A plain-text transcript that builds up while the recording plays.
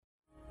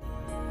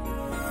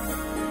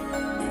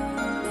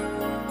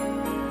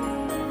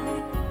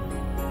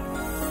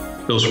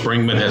Bill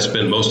Springman has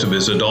spent most of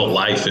his adult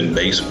life in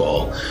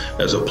baseball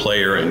as a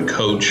player and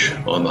coach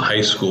on the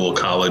high school,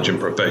 college, and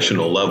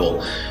professional level,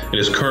 and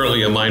is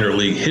currently a minor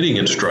league hitting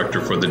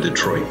instructor for the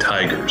Detroit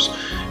Tigers.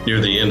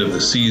 Near the end of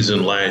the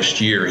season last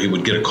year, he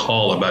would get a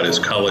call about his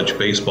college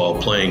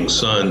baseball playing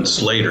son,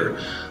 Slater,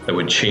 that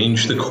would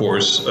change the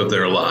course of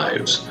their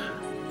lives.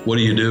 What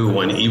do you do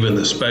when even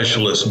the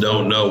specialists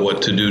don't know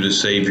what to do to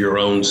save your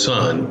own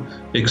son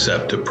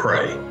except to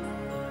pray?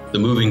 The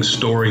moving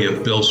story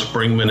of Bill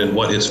Springman and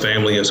what his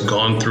family has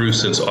gone through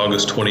since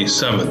August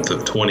 27th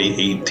of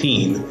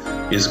 2018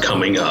 is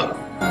coming up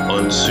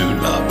on Suit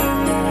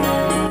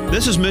Up.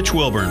 This is Mitch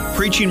Wilburn,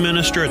 preaching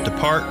minister at the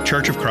Park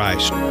Church of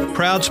Christ,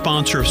 proud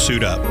sponsor of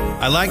Suit Up.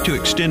 I'd like to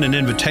extend an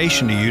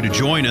invitation to you to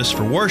join us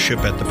for worship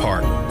at the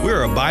Park.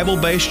 We're a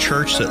Bible-based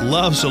church that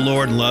loves the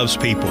Lord and loves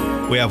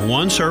people. We have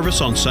one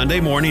service on Sunday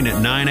morning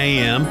at 9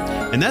 a.m.,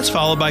 and that's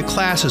followed by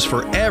classes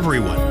for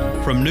everyone,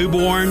 from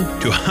newborn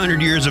to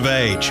 100 years of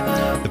age.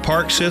 The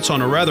park sits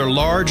on a rather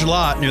large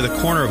lot near the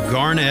corner of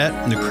Garnett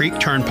and the Creek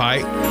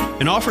Turnpike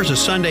and offers a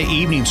Sunday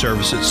evening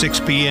service at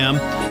 6 p.m.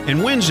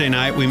 and Wednesday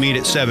night we meet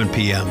at 7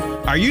 p.m.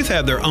 Our youth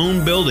have their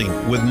own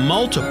building with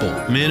multiple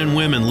men and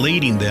women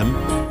leading them,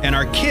 and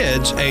our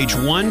kids, age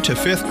 1 to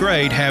 5th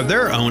grade, have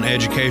their own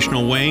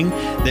educational wing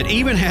that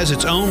even has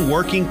its own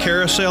working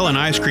carousel and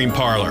ice cream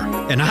parlor.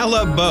 And I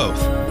love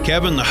both.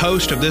 Kevin, the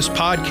host of this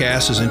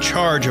podcast, is in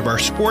charge of our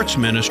sports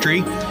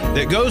ministry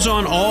that goes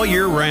on all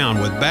year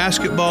round with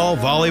basketball,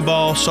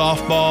 volleyball,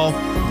 softball,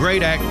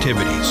 great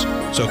activities.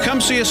 So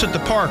come see us at the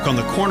park on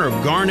the corner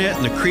of Garnett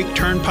and the Creek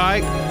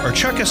Turnpike, or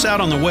check us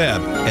out on the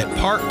web at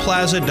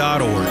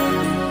parkplaza.org.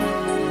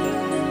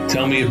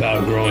 Tell me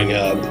about growing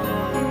up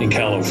in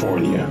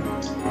California.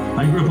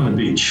 I grew up on the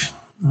beach.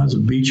 I was a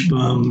beach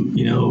bum,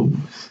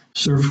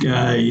 surf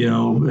guy.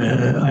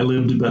 I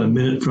lived about a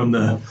minute from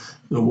the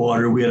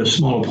water. We had a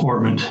small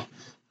apartment.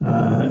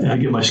 I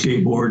get my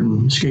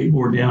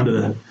skateboard down to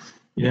the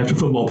after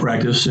football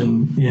practice,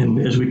 and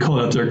as we call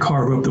it out there,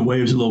 carve up the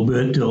waves a little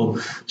bit till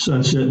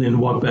sunset, and then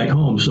walk back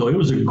home. So it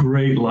was a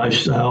great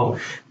lifestyle.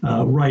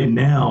 Right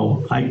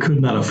now, I could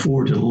not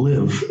afford to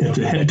live at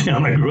the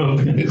town I grew up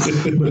in.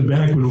 But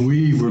back when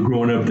we were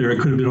growing up there, it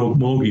could have been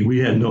Okmulgee. We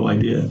had no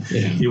idea.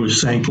 Yeah. It was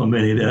San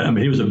Clemente.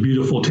 It was a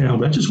beautiful town,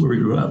 but that's just where we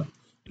grew up.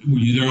 Were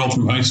you there all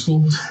through high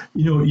school?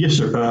 Yes,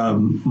 sir.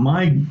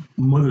 My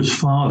mother's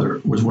father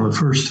was one of the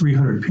first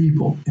 300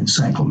 people in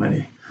San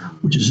Clemente,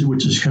 which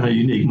is kind of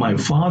unique. My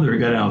father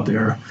got out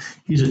there.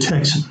 He's a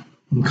Texan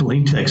in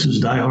Killeen, Texas,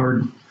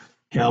 diehard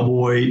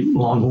cowboy,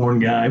 Longhorn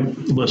guy,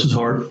 bless his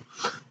heart.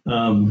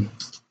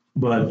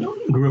 But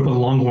grew up on the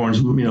Longhorns,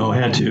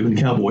 had to, and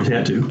the Cowboys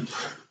had to.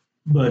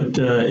 But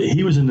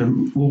he was in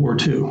the World War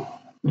II,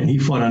 and he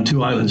fought on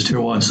two islands,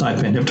 Tarawa and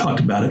Saipan. Never talked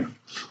about it.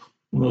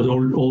 One of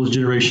those oldest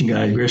generation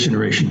guys, greatest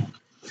generation.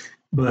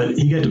 But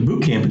he got to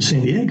boot camp in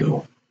San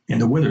Diego, and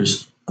the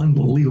weather's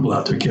unbelievable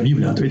out there, Kevin. You've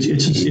been out there.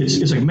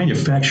 It's like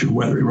manufactured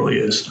weather. It really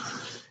is.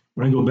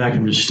 When I go back,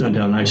 I'm just stunned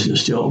how nice it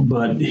is still.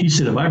 But he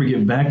said, if I ever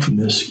get back from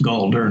this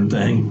gall darn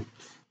thing,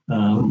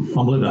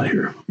 I'll live out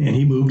here. And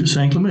he moved to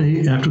San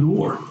Clemente after the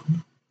war.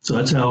 So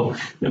that's how I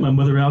met my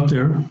mother out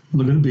there,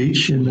 living on the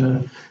beach,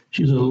 and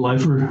she's a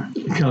lifer,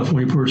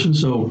 California person.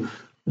 So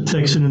the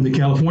Texan and the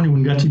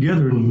Californian got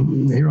together,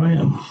 and here I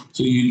am.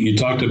 So you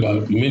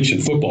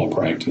mentioned football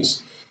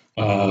practice.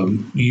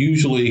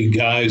 Usually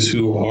guys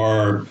who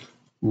are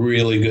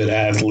really good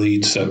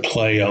athletes that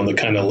play on the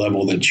kind of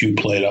level that you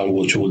played on,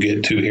 which we'll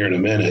get to here in a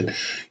minute,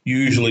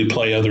 usually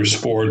play other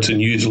sports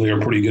and usually are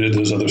pretty good at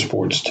those other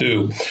sports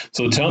too.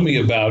 So tell me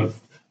about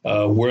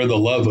where the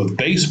love of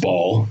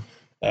baseball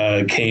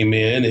came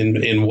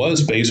in, and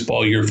was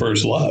baseball your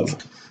first love?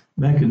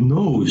 Back in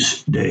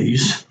those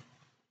days,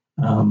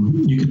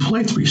 you could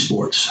play three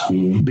sports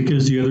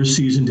because the other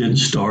season didn't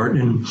start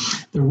and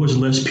there was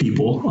less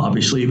people,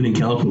 obviously, even in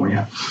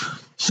California.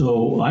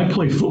 So I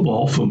played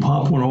football from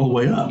Pop Warner all the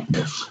way up.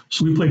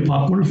 So we played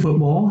Pop Warner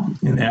football,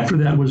 and after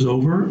that was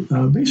over,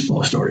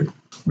 baseball started.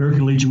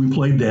 American Legion, we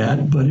played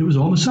that, but it was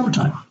all in the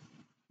summertime.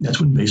 That's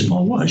when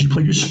baseball was. You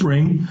played your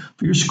spring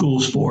for your school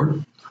sport,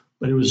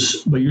 but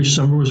your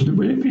summer was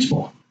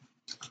baseball.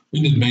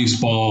 When did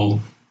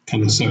baseball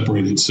kind of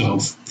separate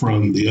itself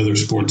from the other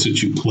sports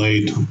that you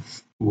played,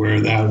 where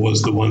that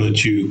was the one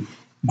that you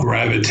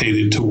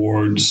gravitated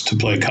towards to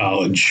play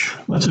college?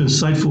 Well, that's an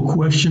insightful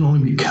question,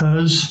 only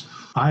because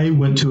I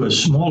went to a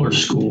smaller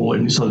school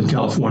in Southern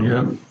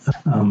California.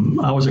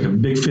 I was like a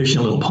big fish in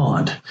a little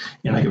pond,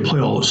 and I could play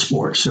all those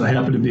sports. And I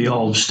happened to be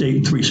all state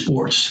in three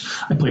sports.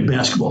 I played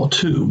basketball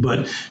too.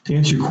 But to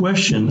answer your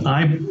question,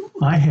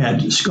 I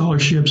had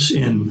scholarships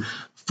in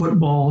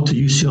football to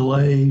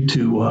UCLA,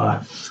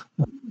 to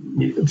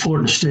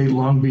Florida State,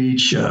 Long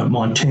Beach,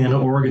 Montana,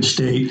 Oregon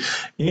State,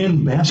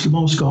 and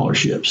basketball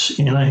scholarships.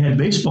 And I had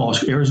baseball,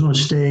 Arizona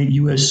State,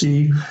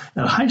 USC,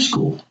 at high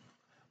school.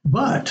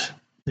 But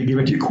to get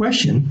back to your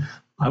question,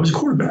 I was a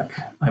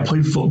quarterback. I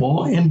played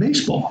football and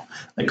baseball.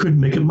 I couldn't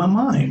make up my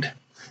mind.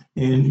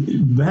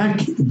 And back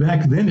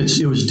then,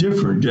 it was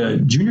different.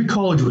 Junior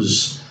college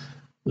was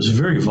was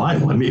very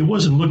vital. I mean, it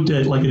wasn't looked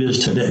at like it is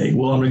today.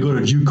 Well, I'm going to go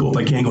to JUCO if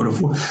I can't go to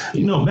four.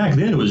 Back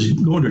then it was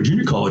going to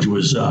junior college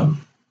was,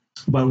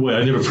 by the way,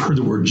 I never heard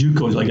the word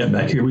JUCO until I got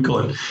back here. We call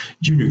it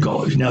junior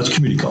college. Now it's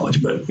community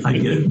college, but I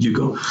get it,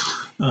 JUCO.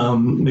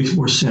 Makes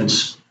more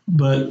sense.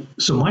 But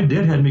so my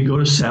dad had me go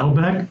to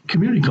Saddleback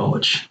Community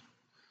College.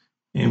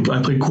 And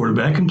I played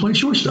quarterback and played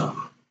shortstop.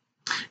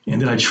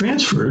 And then I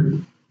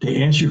transferred, to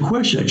answer your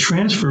question, I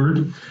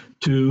transferred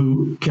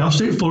to Cal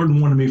State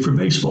Fullerton, wanted me for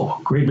baseball.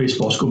 Great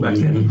baseball school back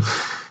then.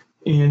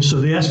 And so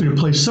they asked me to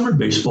play summer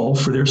baseball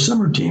for their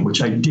summer team,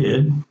 which I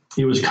did.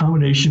 It was a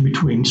combination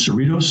between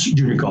Cerritos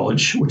Junior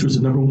College, which was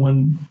the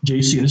 #1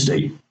 JC in the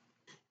state,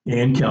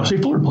 and Cal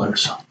State Fullerton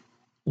players.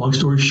 Long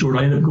story short,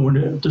 I ended up going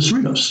to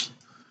Cerritos.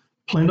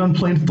 Planned on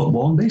playing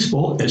football and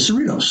baseball at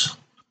Cerritos.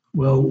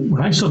 Well,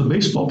 when I saw the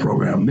baseball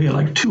program, they had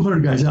like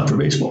 200 guys out for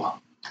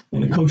baseball.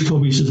 And the coach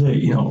told me, he says,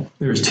 hey,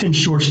 there's 10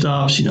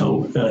 shortstops,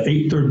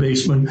 8 third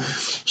basemen.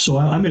 So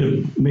I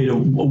made a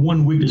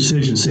 1 week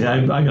decision, say,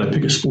 I got to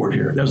pick a sport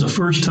here. That was the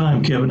first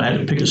time, Kevin, I had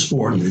to pick a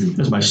sport. That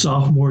was my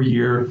sophomore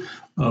year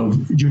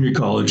of junior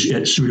college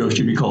at Cerritos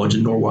Junior College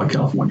in Norwalk,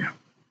 California.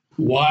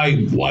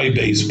 Why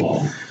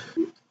baseball?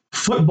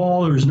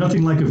 Football, there's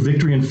nothing like a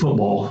victory in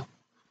football.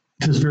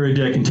 To this very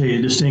day, I can tell you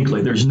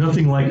distinctly, there's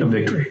nothing like a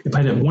victory. If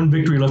I had one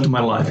victory left in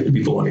my life, it'd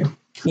be football game.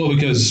 Well,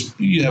 because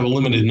you have a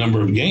limited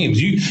number of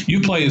games. You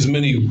play as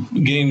many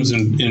games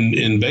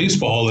in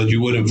baseball as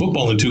you would in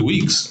football in 2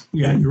 weeks.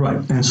 Yeah, you're right.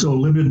 And so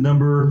limited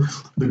number,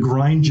 the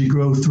grind you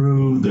go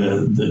through,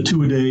 the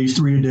 2-a-days,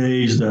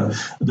 3-a-days,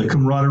 the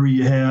camaraderie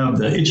you have.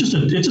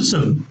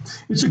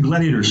 It's a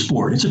gladiator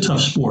sport. It's a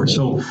tough sport.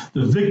 So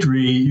the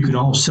victory you can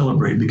all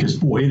celebrate because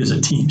boy, it is a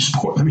team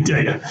sport. Let me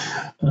tell you,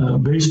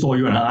 baseball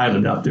you're on an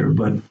island out there,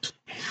 But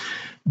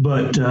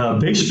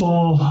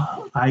baseball,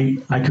 I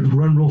could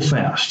run real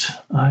fast.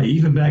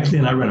 Even back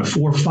then, I ran a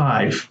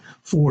 4.5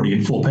 40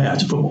 in full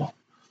pads football.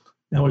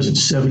 That was in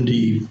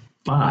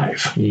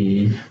 75.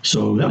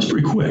 So that was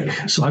pretty quick.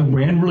 So I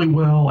ran really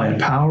well. I had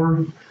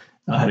power.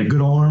 I had a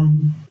good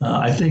arm.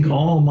 I think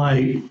all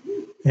my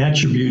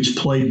attributes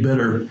played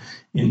better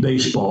in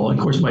baseball. And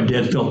of course, my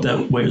dad felt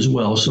that way as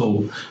well.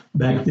 So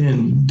back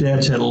then,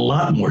 dads had a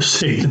lot more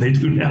say than they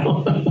do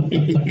now.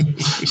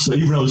 So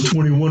even when I was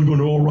 21 going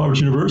to Oral Roberts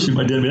University,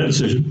 my dad made that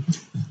decision.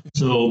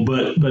 So,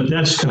 but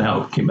that's kind of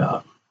how it came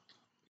out.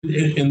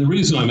 And the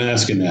reason I'm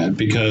asking that,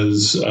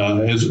 because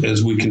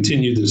as we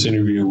continue this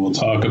interview, we'll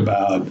talk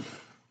about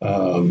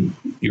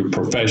your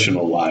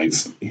professional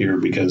life here,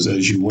 because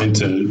as you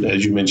mentioned,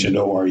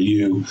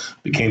 ORU,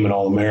 became an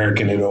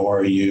All-American at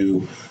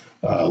ORU,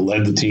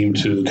 led the team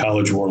to the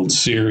College World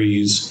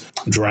Series,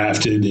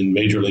 drafted in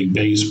Major League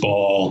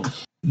Baseball.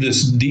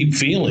 This deep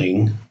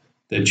feeling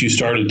that you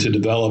started to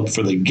develop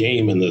for the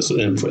game and this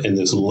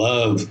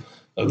love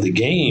of the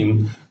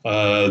game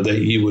that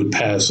you would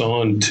pass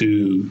on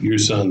to your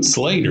son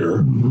Slater.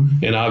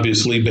 And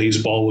obviously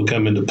baseball would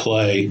come into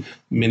play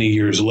many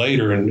years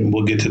later, and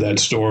we'll get to that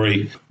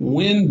story.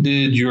 When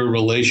did your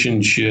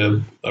relationship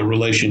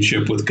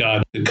with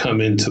God come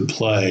into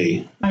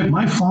play?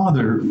 My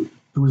father,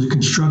 who was a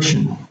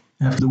construction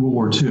after World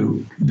War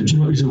II, he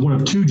was one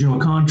of 2 general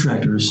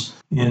contractors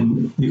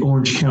in the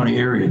Orange County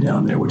area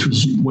down there, which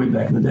was way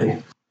back in the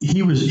day.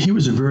 He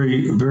was a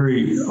very,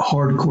 very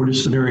hardcore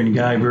disciplinarian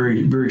guy,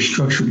 very, very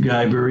structured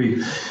guy,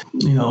 very,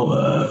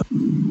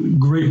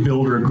 great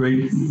builder,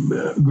 great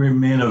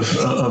man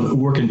of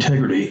work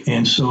integrity.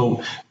 And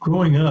so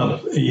growing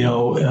up,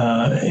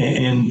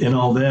 and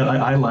all that,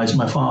 I idolized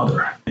my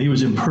father. He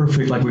was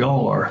imperfect like we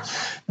all are,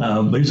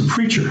 but he's a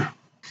preacher.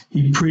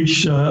 He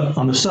preached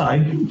on the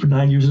side for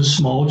 9 years in a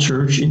small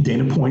church in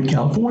Dana Point,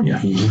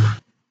 California.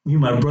 Me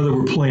and my brother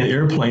were playing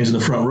airplanes in the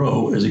front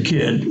row as a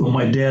kid. Well,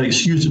 my dad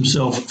excused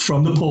himself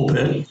from the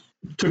pulpit,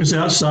 took us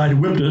outside,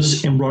 whipped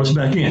us, and brought us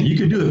back in. You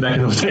could do it back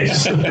in those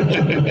days.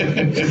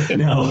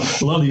 Now,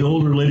 a lot of the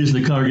older ladies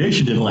in the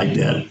congregation didn't like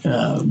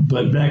that.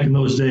 But back in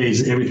those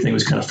days, everything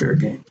was kind of fair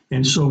game.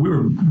 And so we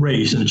were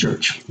raised in the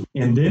church.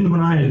 And then when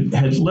I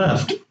had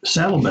left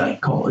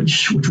Saddleback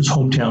College, which was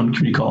hometown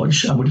community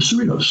college, I went to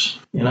Cerritos.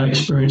 And I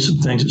experienced some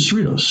things at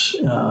Cerritos,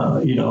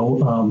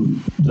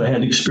 that I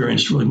hadn't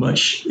experienced really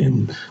much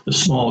in the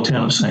small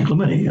town of San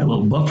Clemente, a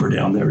little buffer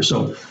down there.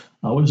 So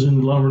I was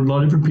in a lot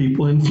of different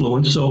people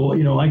influenced. So,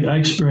 I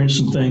experienced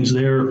some things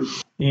there.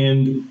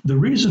 And the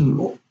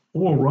reason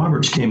Oral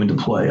Roberts came into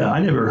play, I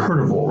never heard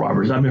of Oral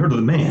Roberts. I heard of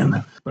the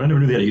man, but I never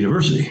knew they had a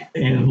university.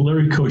 And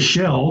Larry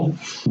Koschel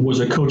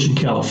was a coach in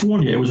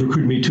California. It was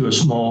recruiting me to a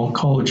small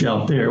college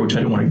out there, which I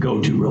didn't want to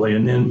go to really.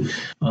 And then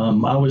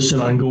I was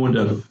set on going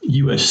to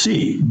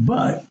USC,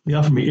 but they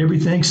offered me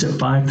everything except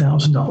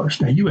 $5,000.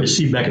 Now,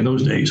 USC back in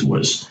those days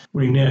was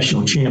winning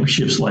national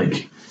championships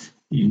like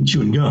even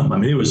chewing gum.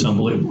 It was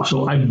unbelievable.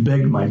 So I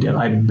begged my dad.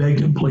 I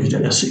begged him, please,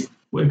 Dad, SC.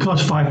 Well, it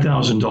cost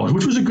 $5,000,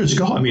 which was a good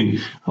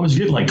scholarship. I was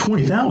getting like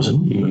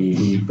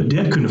 $20,000, but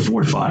Dad couldn't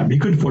afford $5,000. He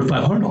couldn't afford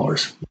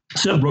 $500.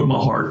 So that broke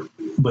my heart.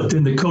 But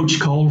then the coach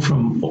called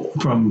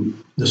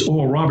from this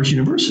Oral Roberts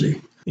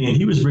University, and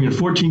he was bringing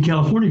 14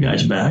 California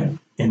guys back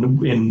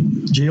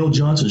in J.L.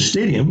 Johnson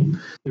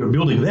Stadium, they were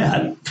building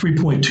that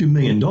 $3.2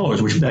 million,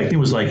 which back then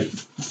was like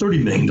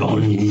 $30 million.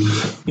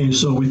 Mm-hmm. And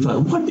so we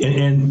thought, what?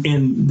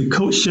 And the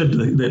coach said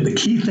that the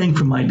key thing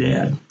from my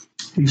dad,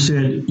 he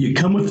said, you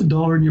come with the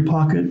dollar in your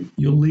pocket,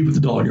 you'll leave with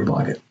the dollar in your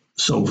pocket.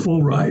 So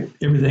full ride,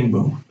 everything,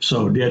 boom.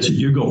 So Dad said,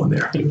 you're going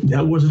there.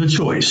 That wasn't a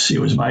choice. It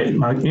was my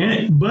but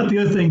the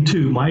other thing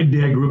too, my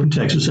dad grew up in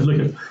Texas. Said,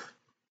 look,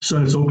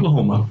 son, it's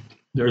Oklahoma.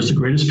 There's the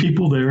greatest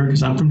people there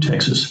because I'm from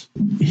Texas.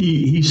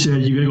 He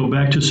said, you got to go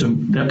back to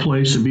that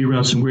place and be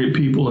around some great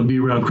people and be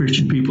around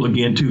Christian people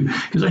again too.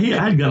 Because I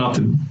had got off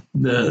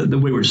the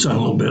wayward son a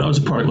little bit. I was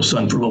a prodigal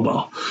son for a little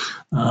while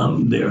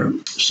there.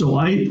 So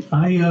I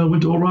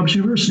went to Oral Roberts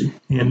University,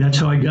 and that's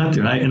how I got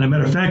there. And a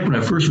matter of fact, when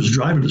I first was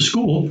driving to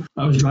school,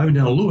 I was driving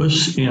down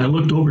Lewis, and I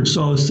looked over and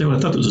saw this thing. I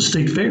thought it was a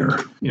state fair.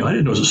 I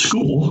didn't know it was a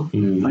school.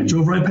 Mm-hmm. I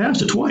drove right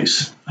past it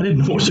twice. I didn't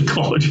know it was a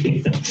college.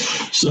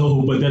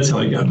 But that's how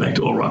I got back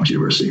to Oral Roberts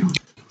University.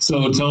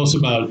 So tell us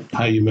about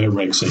how you met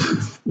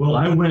Rexanne. Well,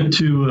 I went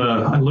to,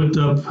 I looked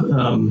up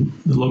the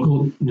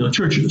local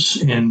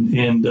churches,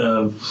 and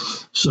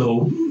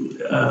so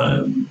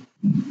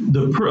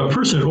the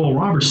person at Oral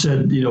Roberts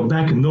said,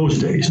 back in those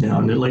days now,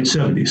 in the late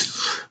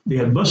 70s, they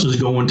had buses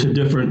going to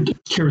different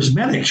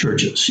charismatic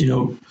churches,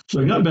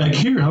 So I got back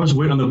here, and I was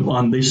waiting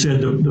they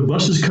said the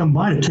buses come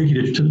by to take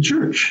you to the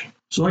church.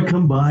 So I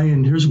come by,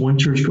 and here's one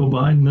church go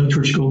by, and another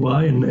church go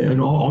by,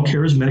 and all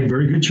charismatic,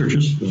 very good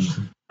churches.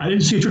 Mm-hmm. I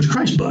didn't see a Church of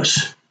Christ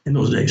bus in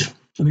those days.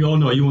 And they go, oh,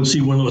 no, you won't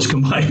see one of those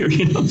come by here,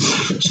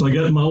 So I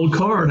got in my old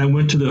car, and I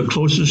went to the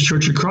closest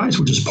Church of Christ,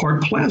 which is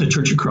Park Plaza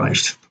Church of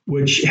Christ,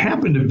 which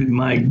happened to be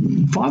my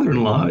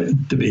father-in-law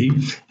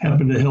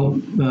happened to help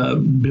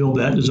build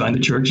that, design the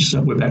church and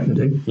stuff way back in the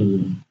day.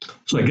 Mm-hmm.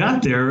 So I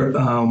got there.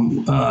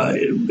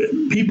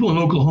 People in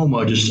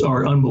Oklahoma just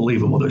are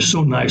unbelievable. They're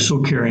so nice,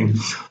 so caring.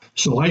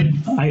 So I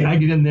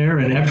get in there,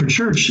 and after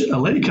church, a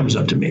lady comes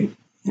up to me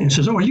and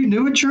says, oh, are you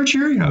new at church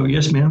here?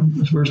 Yes, ma'am.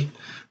 It's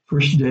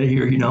first day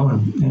here,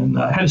 and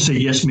I had to say,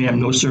 yes, ma'am,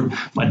 no, sir.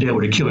 My dad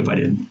would have killed me if I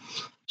didn't.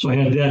 So I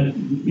had that,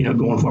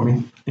 going for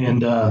me.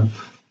 And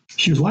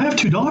she goes, well, I have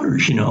two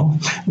daughters, Now,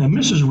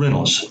 Mrs.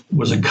 Reynolds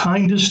was the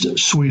kindest,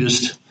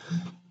 sweetest,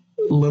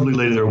 lovely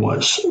lady there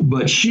was.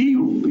 But she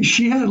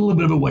had a little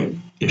bit of a weight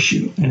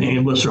issue.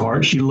 And bless her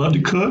heart, she loved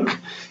to cook.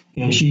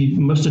 And she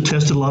must have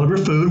tested a lot of her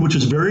food, which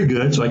is very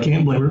good, so I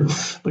can't blame her.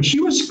 But she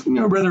was,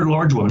 a rather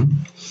large woman.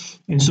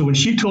 And so when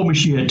she told me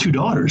she had two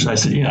daughters, I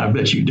said, yeah, I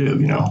bet you do,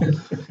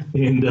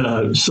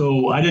 And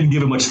so I didn't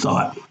give it much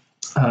thought.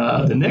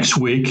 The next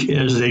week,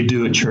 as they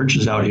do at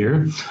churches out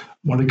here,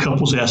 one of the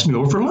couples asked me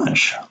over for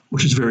lunch,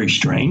 which is very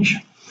strange.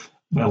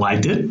 But I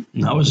liked it.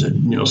 And I was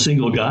a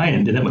single guy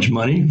and didn't have much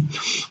money.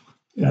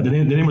 The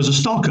name was the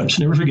Stalkups.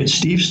 Never forget,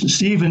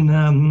 Steve and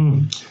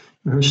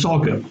her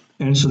Stalkup.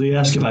 And so they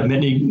asked if I met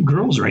any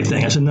girls or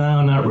anything. I said,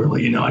 no, not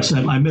really. I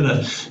said, I met a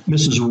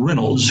Mrs.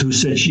 Reynolds who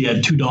said she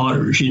had two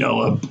daughters, I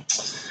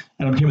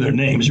don't remember their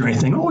names or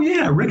anything. Oh,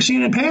 yeah,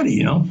 Rexanne and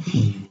Patty,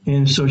 Mm-hmm.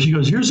 And so she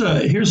goes, here's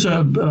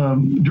a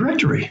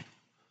directory.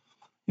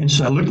 And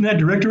so I looked in that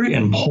directory,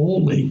 and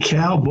holy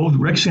cow, both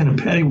Rexanne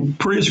and Patty,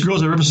 prettiest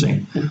girls I've ever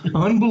seen.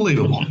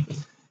 Unbelievable.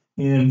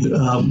 And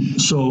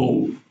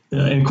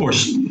and of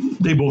course,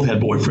 they both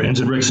had boyfriends,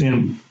 and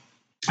Rexanne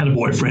had a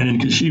boyfriend, and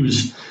because she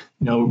was,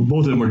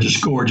 both of them were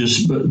just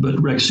gorgeous, but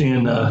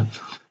Rexanne,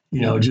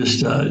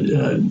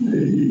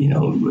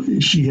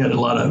 she had a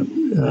lot of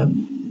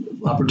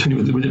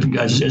opportunity with different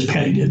guys, as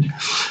Patty did.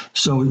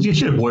 So she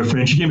had a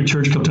boyfriend. She came to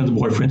church a couple times with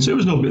a boyfriend. So it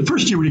was no good.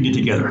 First year we didn't get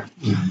together.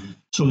 Mm-hmm.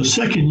 So the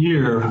second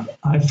year,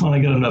 I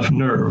finally got enough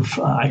nerve.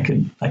 I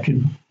could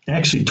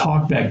actually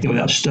talk back then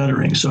without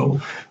stuttering.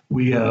 So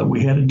we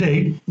had a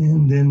date,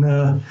 and then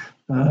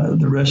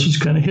the rest is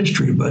kind of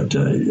history. But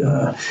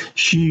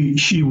she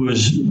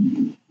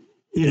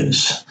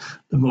is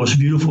the most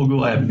beautiful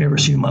girl I've ever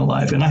seen in my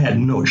life, and I had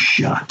no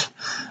shot.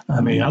 I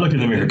mean, I look in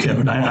the mirror,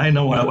 Kevin. I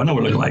know what I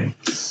look like.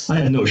 I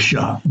had no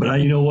shot, but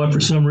you know what? For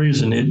some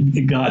reason,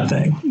 it God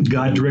thing.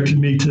 God directed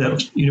me to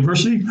that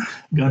university.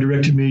 God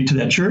directed me to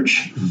that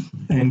church,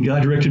 and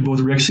God directed both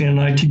Rexanne and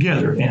I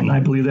together. And I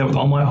believe that with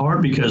all my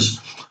heart, because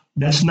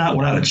that's not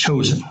what I'd have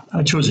chosen. I'd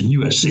have chosen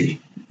USC.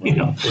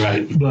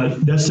 Right.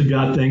 But that's the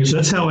God thing. So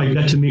that's how I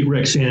got to meet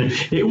Rexanne.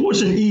 It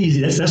wasn't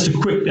easy. That's the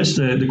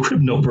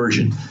crib note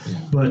version.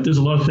 But there's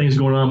a lot of things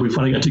going on. We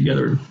finally got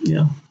together.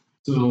 Yeah.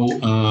 So,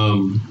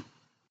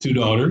 two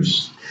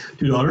daughters.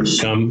 Two daughters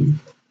come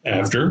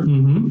after,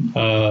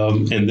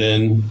 mm-hmm. And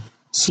then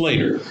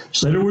Slater.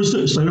 Slater was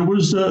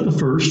the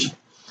first.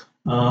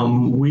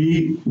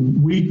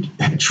 We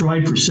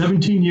tried for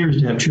 17 years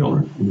to have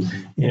children,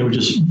 and it was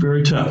just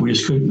very tough. We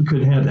just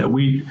couldn't have that.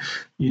 We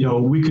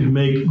could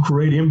make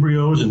great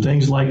embryos and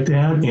things like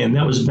that, and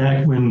that was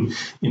back when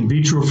in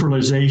vitro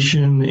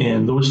fertilization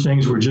and those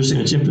things were just in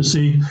its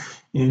infancy.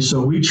 And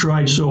so we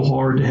tried so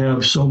hard to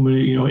have so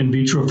many, in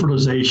vitro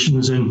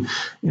fertilizations and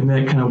in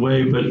that kind of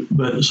way.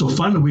 But so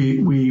finally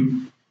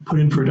we put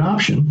in for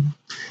adoption,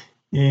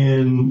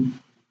 and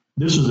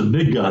this was a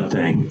big God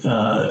thing.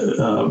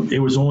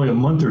 It was only a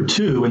month or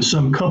two, and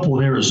some couple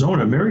in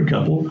Arizona, a married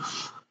couple,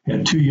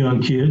 had 2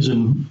 young kids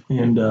and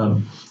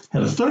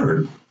had a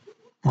third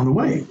on the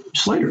way,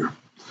 Slater.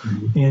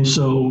 Mm-hmm. And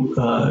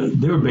so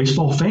they were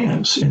baseball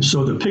fans. And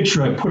so the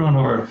picture I put on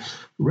our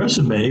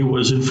resume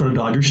was in front of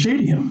Dodger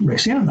Stadium,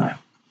 Rexanne and I.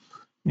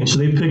 And so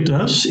they picked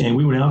us, and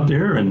we went out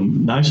there,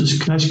 and nice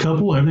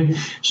couple, everything.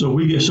 So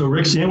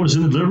Rexanne was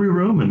in the delivery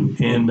room,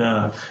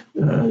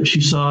 and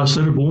she saw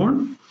Slater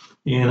born,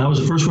 and I was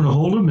the first one to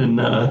hold him,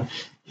 and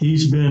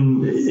he's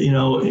been,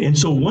 and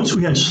so once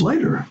we had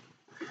Slater,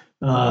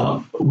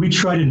 we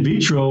tried in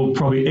vitro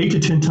probably 8 to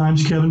 10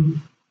 times,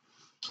 Kevin.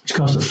 It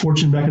cost a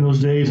fortune back in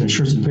those days, and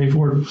insurance didn't pay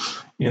for it.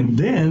 And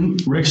then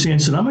Rexanne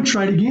said, I'm going to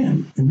try it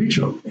again in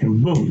vitro,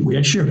 and boom, we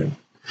had Sheridan.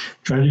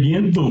 Tried it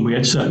again, boom, we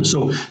had Sutton.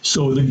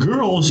 So the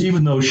girls,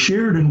 even though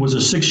Sheridan was a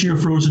 6-year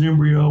frozen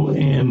embryo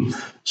and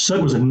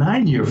Sutton was a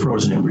 9-year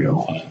frozen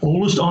embryo,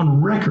 oldest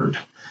on record.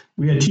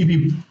 We had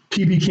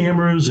TV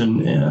cameras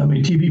and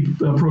TV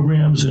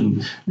programs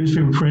and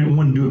newspaper print.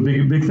 Wanted to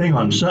do a big thing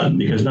on Sutton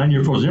because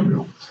 9-year frozen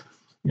embryo,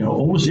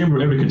 oldest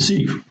embryo ever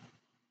conceived.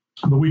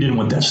 But we didn't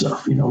want that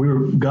stuff.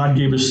 God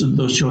gave us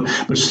those children.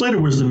 But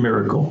Slater was the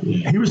miracle.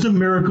 He was the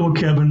miracle,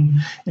 Kevin.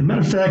 And matter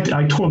of fact,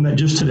 I told him that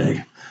just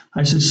today.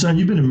 I said, son,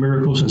 you've been a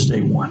miracle since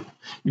day one.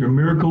 You're a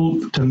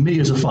miracle to me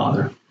as a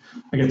father.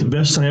 I got the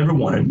best son I ever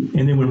wanted.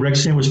 And then when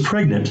Rexanne was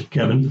pregnant,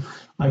 Kevin,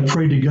 I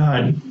prayed to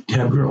God to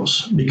have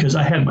girls because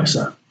I had my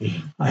son.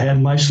 I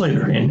had my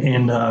Slater.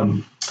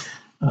 And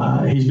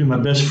he's been my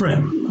best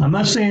friend. I'm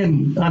not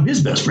saying I'm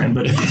his best friend,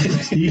 but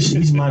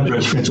he's my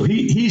best friend. So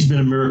he's been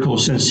a miracle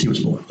since he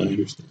was born. I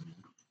understand.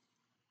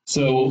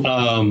 So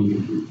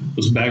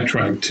let's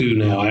backtrack to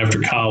now.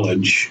 After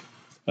college,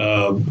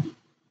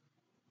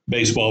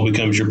 baseball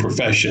becomes your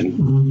profession,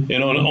 mm-hmm.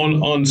 and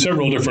on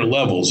several different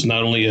levels,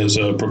 not only as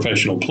a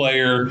professional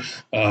player,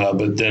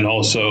 but then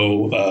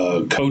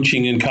also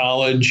coaching in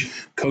college,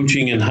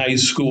 coaching in high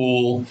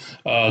school.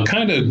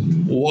 Kind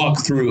of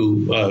walk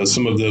through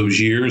some of those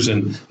years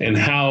and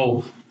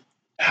how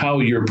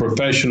your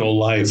professional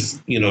life,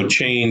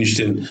 changed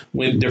and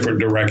went different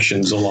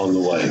directions along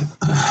the way.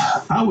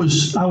 I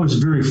was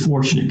very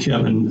fortunate,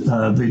 Kevin.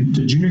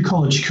 The junior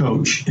college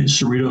coach at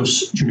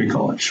Cerritos Junior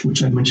College,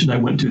 which I mentioned I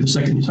went to the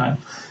second time,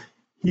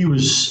 he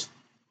was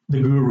the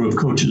guru of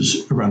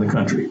coaches around the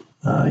country.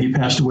 He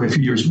passed away a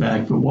few years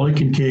back, but Wally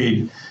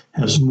Kincaid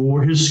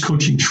his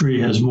coaching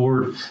tree has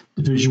more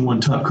Division I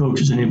top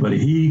coaches than anybody.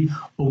 He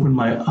opened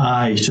my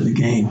eyes to the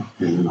game.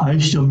 Mm-hmm. I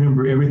still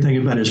remember everything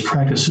about his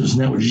practices,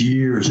 and that was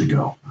years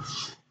ago.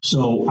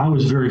 So I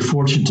was very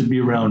fortunate to be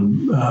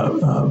around.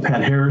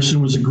 Pat Harrison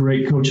was a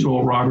great coach at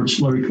Oral Roberts,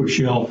 Larry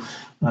Cochelle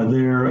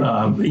there.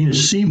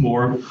 Enos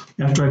Seymour,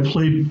 after I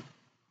played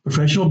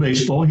professional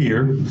baseball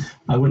here,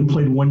 I went and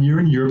played 1 year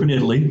in Europe and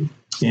Italy.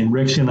 And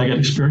Rexanne and I got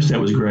experience. That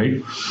was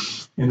great.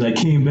 And I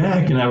came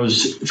back and I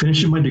was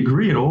finishing my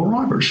degree at Oral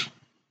Roberts.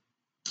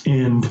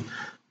 And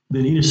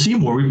then Enos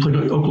Seymour, we played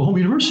at Oklahoma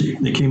University.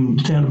 They came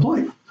to town to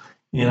play.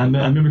 And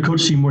I remember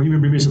Coach Seymour, he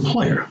remembered me as a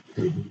player.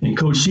 And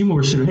Coach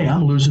Seymour said, hey,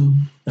 I'm losing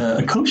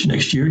a coach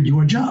next year. Do you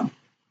want a job?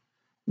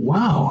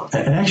 Wow,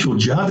 an actual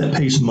job that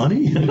pays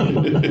money,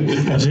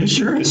 has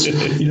insurance,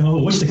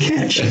 what's the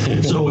catch?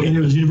 And it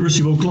was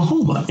University of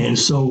Oklahoma. And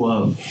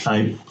so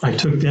I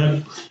took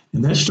that,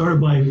 and that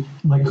started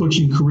my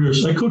coaching career.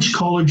 So I coached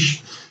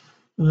college,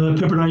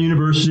 Pepperdine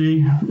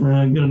University.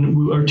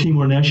 Our team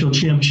won a national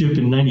championship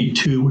in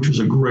 '92, which was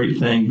a great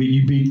thing.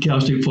 You beat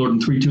Cal State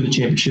Fullerton 3-2 in the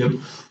championship.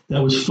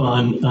 That was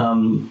fun.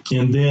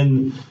 And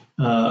then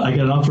I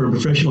got an offer in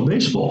professional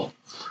baseball.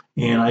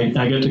 And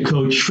I got to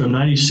coach from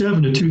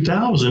 97 to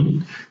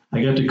 2000.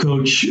 I got to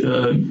coach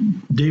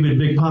David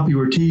Big Papi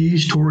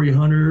Ortiz, Torrey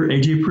Hunter,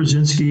 AJ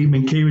Przinsky,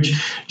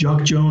 Minkiewicz,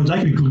 Jock Jones.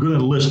 I could go down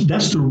the list.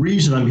 That's the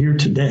reason I'm here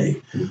today.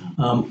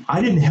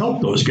 I didn't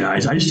help those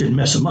guys. I just didn't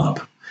mess them up.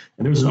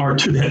 And there was an art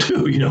to that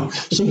too.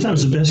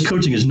 Sometimes the best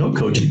coaching is no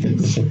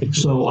coaching.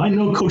 So I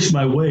coached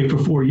my way for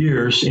 4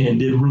 years and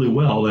did really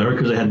well there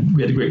because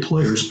we had great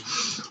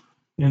players.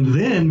 And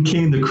then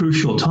came the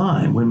crucial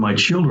time when my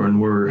children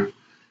were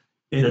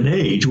at an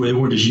age where they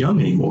weren't as young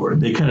anymore.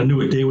 They kind of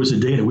knew a day was a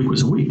day and a week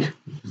was a week.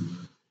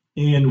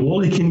 And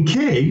Wally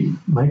Kincaid,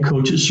 my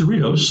coach at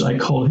Cerritos, I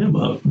called him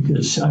up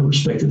because I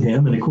respected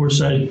him. And of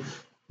course, I had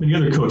many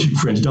other coaching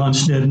friends, Don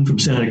Sneddon from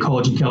Santa Ana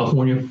College in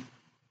California.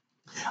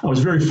 I was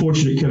very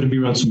fortunate, Kevin, to be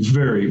around some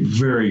very,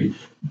 very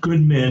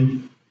good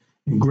men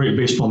and great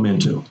baseball men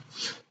too.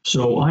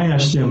 So I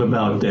asked them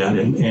about that.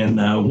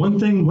 And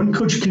one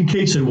Coach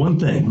Kincaid said one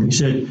thing. He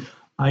said,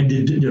 I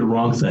did a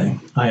wrong thing.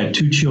 I had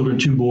 2 children,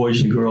 2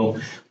 boys and a girl.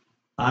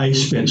 I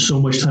spent so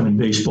much time in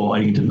baseball, I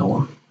didn't get to know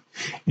him.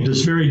 And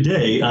this very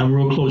day, I'm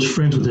real close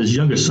friends with his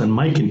youngest son,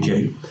 Mike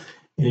Kincaid,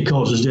 and he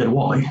calls his dad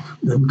Wally.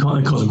 He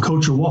calls him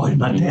Coach or Wally,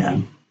 not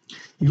Dad.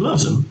 He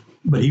loves him,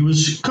 but he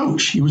was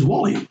Coach. He was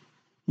Wally.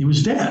 He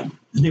was Dad.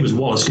 His name was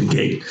Wallace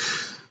Kincaid.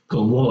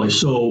 Called him Wally.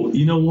 So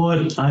you know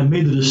what? I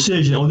made the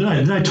decision.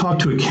 Then I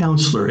talked to a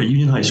counselor at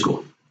Union High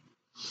School.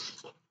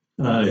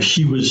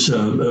 she was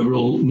a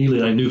real neat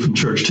lady I knew from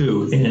church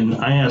too. And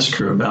I asked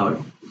her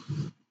about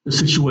the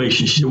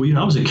situation. She said, well,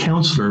 I was a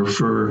counselor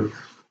for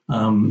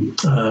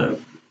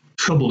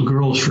troubled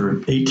girls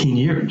for 18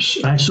 years.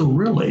 I said,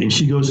 really? And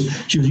she goes,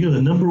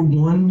 the number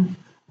one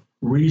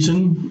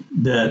reason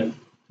that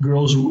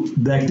girls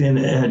back then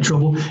had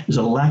trouble is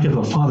a lack of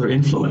a father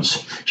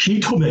influence. She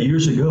told me that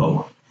years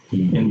ago.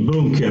 And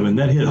boom, Kevin,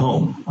 that hit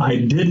home. I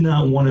did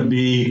not want to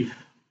be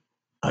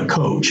a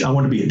coach. I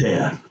want to be a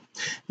dad.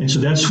 And so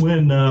that's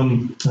when,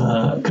 kind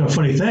of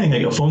funny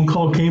thing, a phone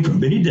call came from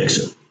Benny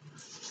Dixon,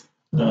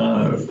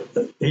 AD,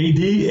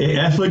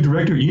 athletic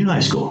director at Union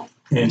High School,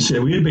 and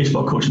said, we need a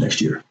baseball coach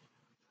next year.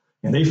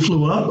 And they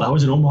flew up. I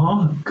was in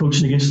Omaha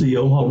coaching against the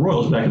Omaha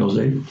Royals back in those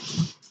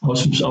days. I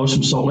was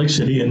from Salt Lake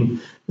City,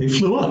 and they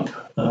flew up.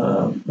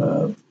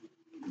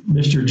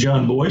 Mr.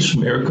 John Boyce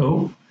from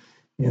Erico,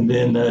 and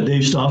then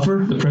Dave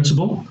Stauffer, the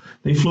principal.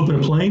 They flew up in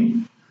a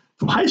plane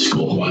from high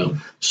school. Wow.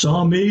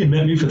 Saw me and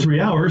met me for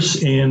 3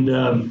 hours, and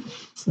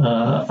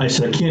I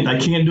said, I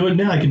can't do it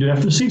now. I can do it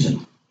after the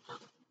season.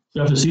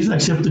 So after the season, I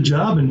accepted the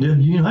job and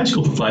did Union High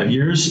School for 5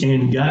 years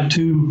and got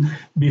to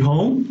be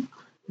home.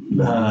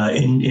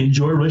 And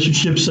enjoy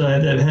relationships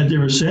that I've had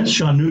ever since.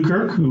 Sean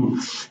Newkirk, who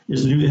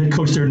is the new head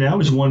coach there now,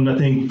 has won, I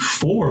think,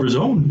 4 of his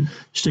own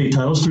state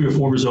titles, 3 or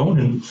 4 of his own,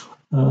 and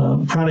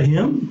proud of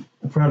him,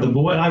 proud of the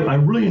boy. I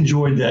really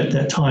enjoyed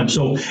that time.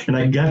 So, and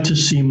I got to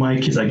see my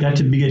kids. I got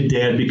to be a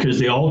dad because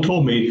they all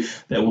told me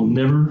that will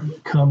never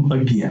come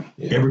again,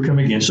 ever come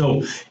again.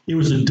 So it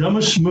was the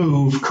dumbest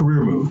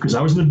career move, because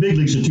I was in the big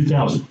leagues in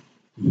 2000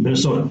 in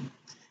Minnesota,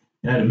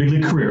 and I had a big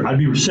league career. I'd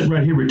be sitting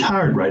right here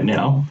retired right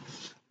now.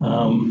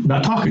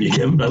 Not talking to you,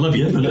 Kevin, but I love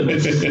you.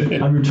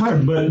 I'm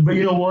retired, but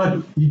you know what?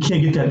 You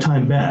can't get that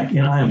time back.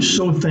 And I am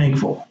so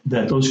thankful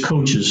that those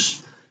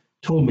coaches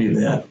told me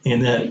that,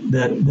 and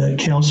that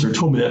counselor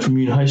told me that from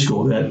Union High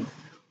School.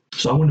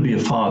 So I wanted to be a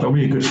father. I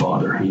wanted to be a good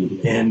father.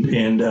 And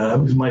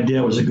my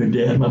dad was a good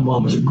dad. My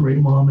mom was a great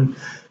mom.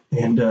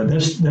 And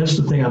that's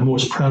the thing I'm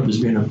most proud of, is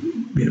being a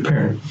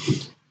parent.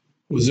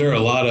 Was there a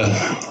lot of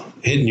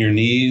hitting your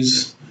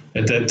knees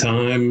at that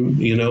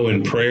time,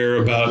 in prayer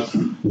about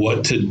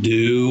what to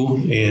do?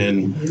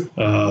 And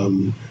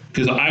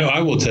because I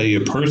will tell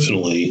you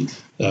personally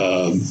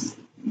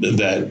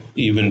that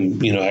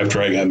even,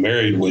 after I got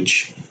married,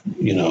 which,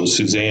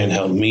 Suzanne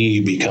helped me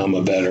become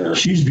a better.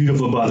 She's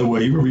beautiful, by the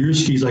way. You remember your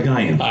skis like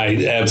I am.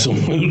 I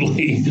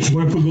absolutely. Just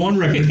want to go on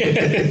record.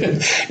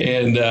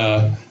 And,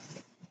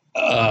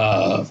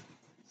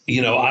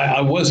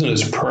 I wasn't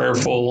as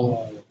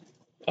prayerful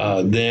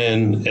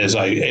then as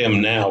I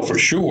am now, for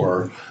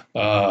sure.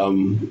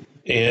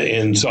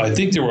 And so I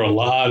think there were a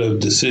lot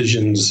of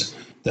decisions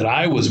that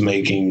I was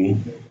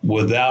making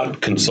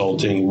without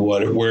consulting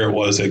where it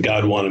was that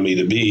God wanted me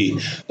to be.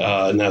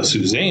 Now,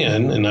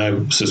 Suzanne, and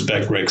I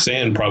suspect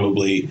Rexanne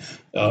probably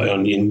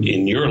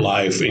in your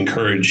life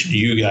encouraged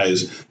you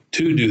guys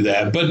to do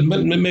that, but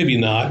maybe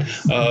not.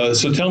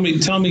 So tell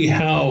me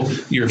how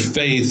your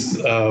faith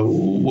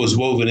was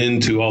woven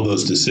into all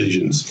those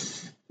decisions.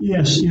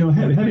 Yes,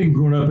 having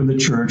grown up in the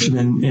church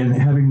and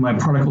having my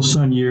prodigal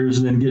son years,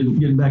 and then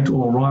getting back to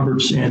Oral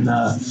Roberts, and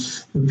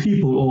the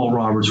people at Oral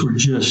Roberts were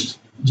just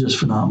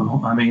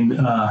phenomenal. I mean,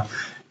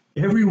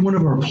 every one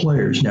of our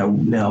players. Now,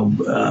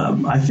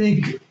 I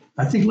think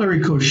Larry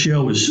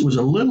Koshel was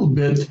a little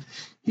bit.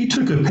 He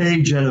took a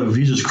page out of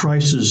Jesus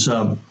Christ's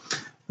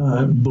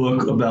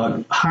book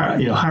about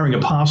hiring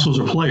apostles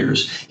or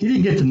players. He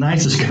didn't get the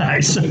nicest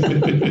guys.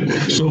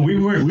 So we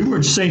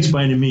weren't saints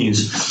by any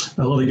means,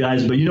 a lot of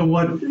guys. But you know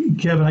what,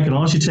 Kevin, I can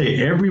honestly tell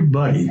you,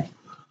 everybody,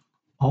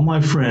 all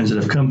my friends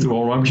that have come through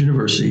Oral Roberts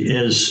University,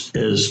 as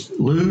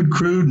lewd,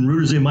 crude, and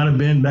rude as they might have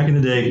been back in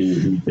the day,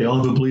 they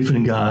all have a belief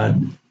in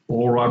God.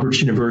 Oral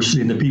Roberts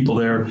University and the people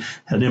there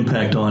had an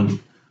impact on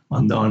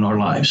our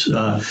lives.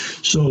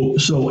 So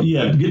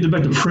getting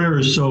back to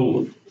prayers.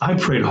 So I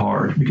prayed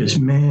hard because,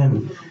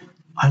 man,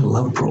 I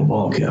love pro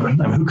ball, Kevin.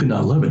 I mean, who could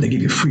not love it? They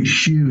give you free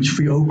shoes,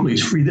 free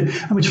Oakleys,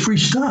 it's free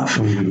stuff.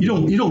 You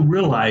don't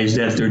realize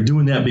that they're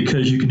doing that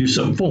because you can do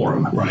something for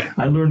them. Right.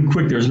 I learned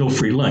quick there's no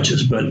free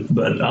lunches,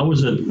 but I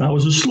was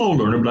a slow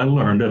learner, but I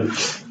learned.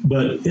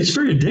 But it's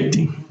very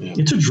addicting. Yeah.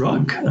 It's a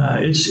drug.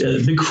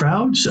 It's big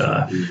crowds.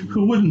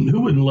 Who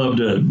wouldn't love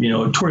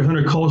to? Torrey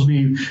Hunter calls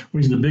me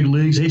when he's in the big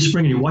leagues. Hey,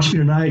 Spring, you watch me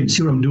tonight and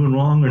see what I'm doing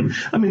wrong. And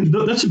I mean,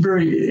 that's a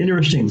very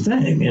interesting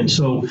thing. And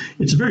so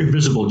it's a very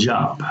visible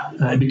job.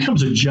 It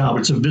becomes a job.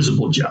 It's a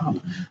visible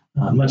job.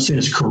 I'm not saying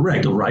it's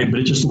correct or right, but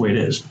it's just the way it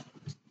is.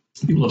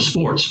 People love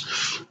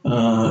sports.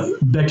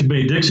 Back to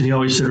Benny Dixon, he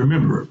always said,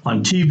 remember,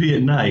 on TV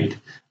at night,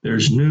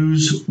 there's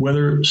news,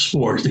 weather,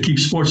 sports. They keep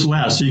sports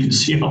last so you can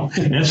see them.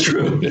 And that's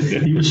true.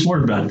 He was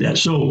smart about that.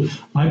 So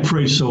I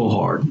prayed so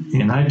hard,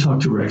 and I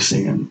talked to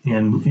Rexanne,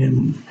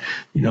 and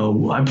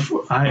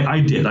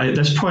I did.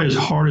 That's probably as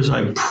hard as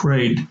I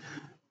prayed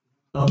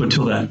up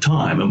until that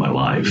time in my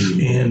life.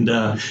 And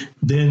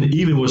then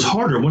even was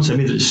harder once I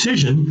made the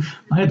decision.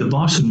 I had the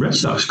Boston Red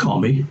Sox call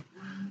me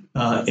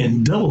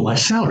and double my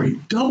salary.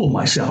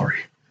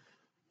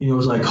 it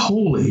was like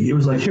holy. It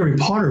was like Harry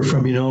Potter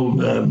from,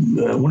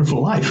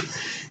 Wonderful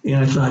Life. And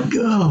I thought,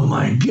 oh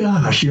my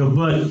gosh,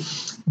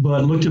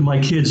 but looked at my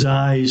kids'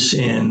 eyes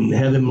and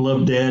had them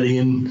love Daddy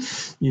and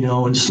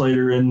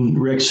Slater and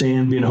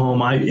Rexanne being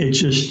home.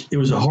 It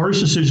was the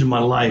hardest decision of my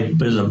life,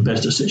 but it was the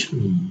best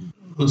decision.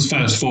 Let's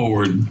fast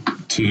forward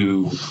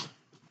to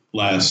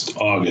last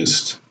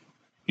August.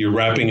 You're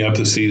wrapping up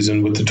the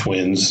season with the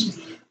Twins.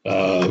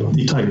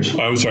 The Tigers.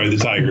 I'm sorry, the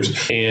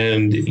Tigers.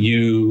 And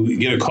you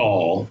get a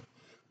call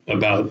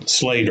about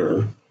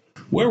Slater.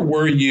 Where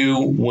were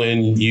you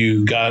when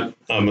you got,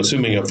 I'm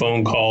assuming, a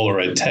phone call or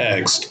a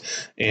text,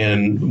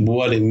 and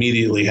what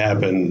immediately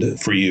happened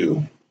for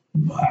you?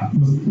 Let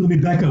me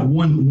back up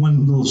one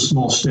little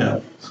small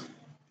step.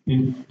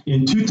 In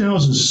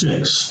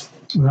 2006,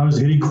 when I was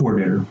the hitting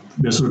coordinator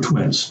for Minnesota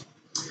Twins,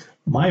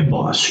 my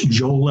boss,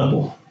 Joe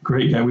Level,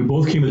 great guy, we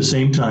both came at the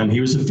same time. He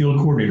was the field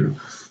coordinator.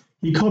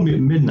 He called me at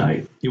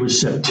midnight. It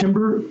was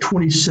September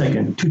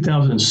 22nd,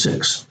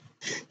 2006.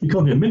 He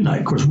called me at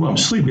midnight. Of course, I'm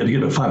asleep. We had to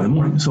get up at 5 in the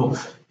morning. So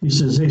he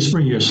says, "Hey,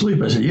 Spring, you're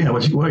asleep?" I said, "Yeah."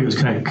 Why? He goes,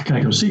 "Can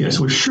I come see you?" I said,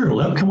 "Well,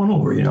 sure. Come on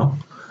over." He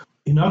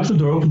knocked on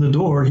the door, opened the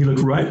door. He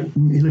looked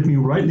me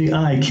right in the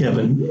eye,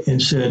 Kevin,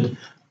 and said,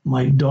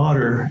 "My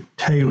daughter,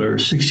 Taylor,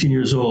 16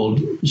 years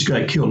old, just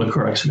got killed in a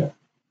car accident."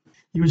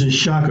 He was in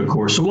shock, of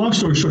course. So long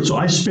story short, so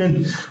I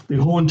spent the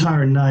whole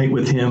entire night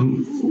with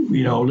him,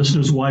 listening to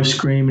his wife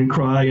scream and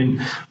cry and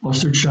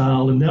lost their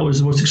child. And that was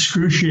the most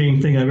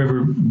excruciating thing I've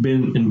ever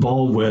been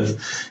involved with.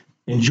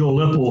 And Joe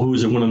Leppel, who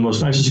was one of the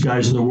most nicest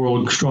guys in the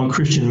world, strong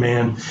Christian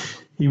man,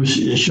 he was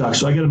in shock.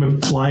 So I got him a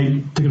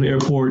flight, took him to the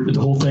airport, did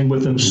the whole thing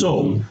with him.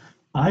 So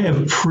I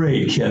have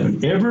prayed,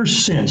 Kevin, ever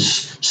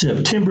since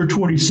September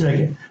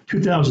 22nd,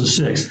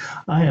 2006,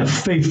 I have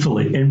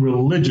faithfully and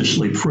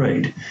religiously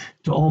prayed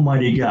to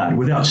Almighty God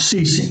without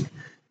ceasing.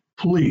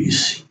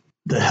 Please,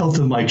 the health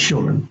of my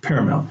children,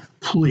 paramount,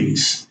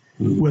 please,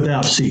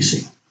 without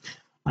ceasing.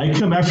 I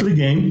come after the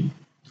game,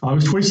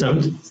 August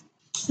 27th,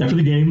 after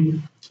the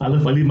game, I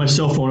leave my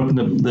cell phone up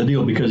in the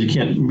deal because you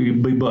can't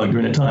be bugged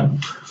during that time.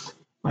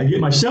 I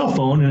get my cell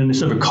phone, and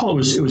instead of a call,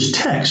 it was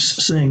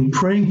text saying,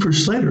 praying for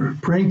Slater.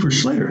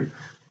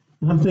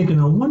 And I'm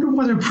thinking, I wonder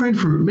why they're praying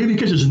for, maybe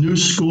because it's a new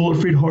school at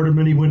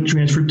Freed-Hardeman he went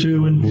transferred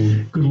to,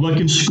 and good luck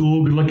in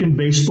school, good luck in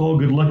baseball,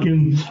 good luck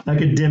in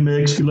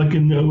academics, good luck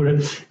in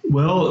whatever.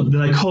 Well,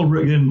 then I called,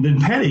 then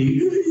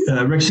Patty,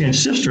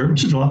 Rexanne's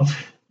sister-in-law,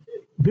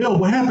 "Bill,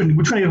 what happened?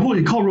 We're trying to get a hold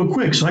of you. Call real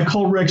quick." So I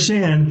called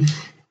Rexanne,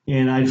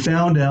 and I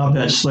found out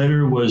that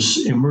Slater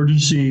was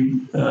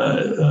emergency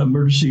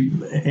ambulance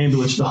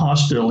to the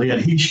hospital. He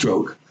had heat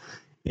stroke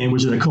and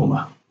was in a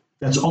coma.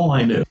 That's all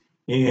I knew.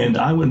 And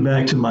I went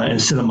back to my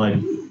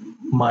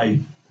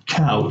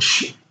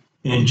couch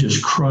and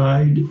just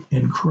cried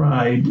and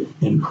cried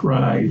and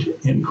cried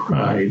and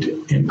cried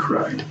and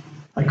cried.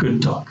 I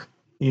couldn't talk.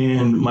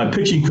 And my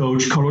pitching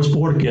coach, Carlos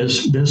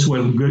Borges,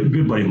 Venezuelan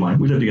good buddy of mine,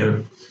 we lived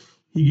together.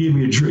 He gave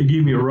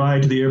me a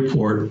ride to the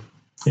airport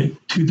at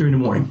 2:30 in the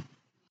morning.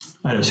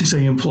 I had a 6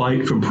 a.m.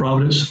 flight from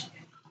Providence,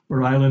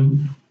 Rhode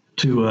Island,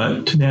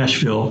 to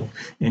Nashville,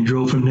 and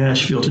drove from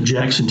Nashville to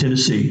Jackson,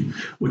 Tennessee,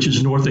 which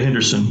is north of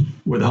Henderson,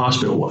 where the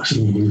hospital was.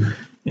 Mm-hmm.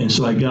 And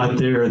so I got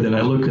there, then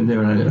I look in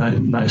there,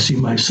 and I see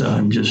my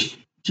son just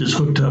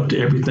hooked up to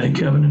everything,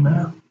 Kevin.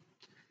 And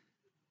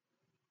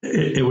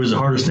it was the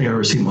hardest thing I've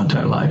ever seen in my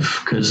entire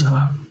life, because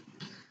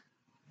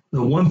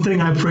the one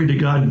thing I prayed to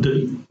God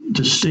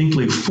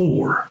distinctly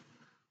for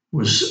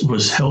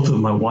was health of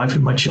my wife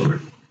and my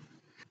children.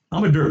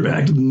 I'm a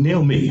dirtbag,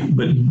 nail me,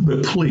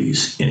 but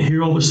please. And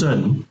here all of a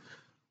sudden,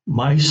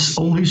 my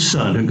only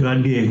son who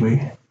God gave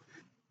me,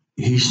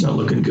 he's not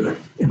looking good.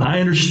 And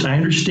I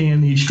understand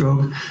the heat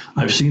stroke.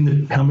 I've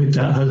seen how many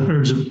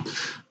hundreds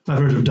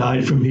have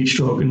died from heat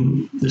stroke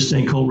and this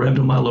thing called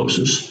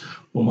rhabdomyolysis.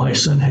 Well, my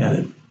son had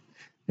it.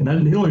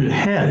 And he only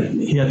had it,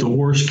 he had the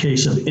worst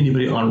case of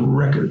anybody on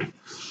record.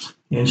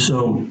 And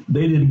so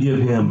they didn't give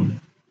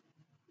him,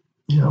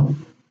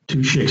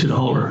 two shakes and a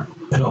holler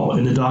at all.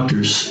 And the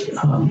doctors.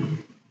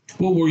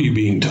 What were you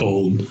being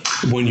told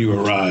when you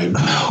arrived?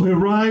 When we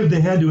arrived,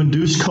 they had to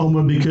induce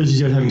coma because he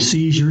started having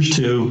seizures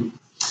too.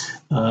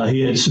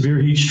 He had severe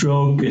heat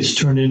stroke. It's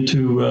turned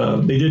into,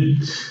 they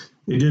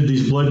did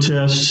these blood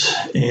tests,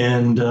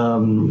 and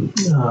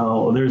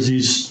there's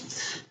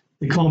these,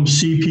 they call them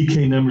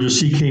CPK numbers or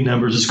CK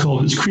numbers. It's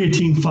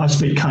creatine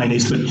phosphate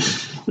kinase, but it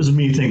doesn't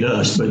mean anything to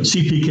us, but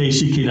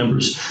CK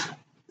numbers.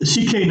 The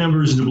CK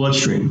numbers in the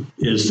bloodstream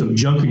is the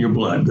junk in your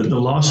blood, the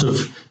loss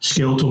of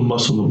skeletal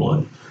muscle in the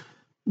blood.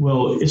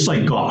 Well, it's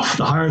like golf.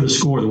 The higher the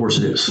score, the worse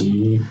it is.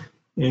 Mm-hmm.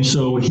 And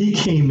so he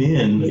came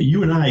in.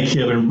 You and I,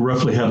 Kevin,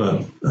 roughly have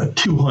a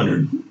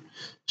 200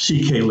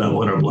 CK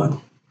level in our blood.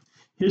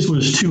 His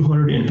was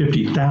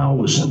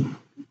 250,000,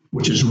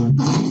 which is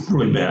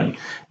really bad.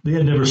 They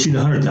had never seen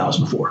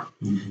 100,000 before.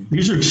 Mm-hmm.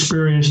 These are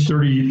experienced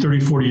 30,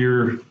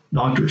 40-year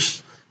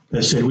doctors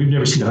that said, we've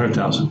never seen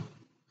 100,000.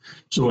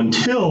 So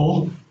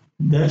until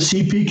that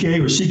CPK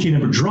or CK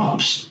number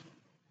drops,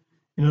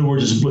 in other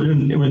words,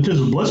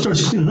 until the blood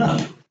starts cleaning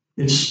up,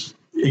 it's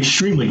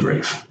extremely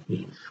grave.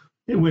 Yeah.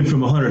 It went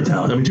from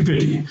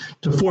 250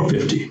 to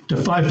 450 to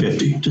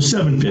 550 to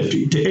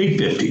 750 to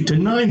 850 to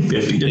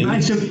 950 to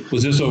 970.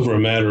 Was this over a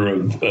matter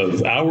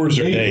of hours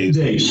or days?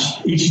 Days.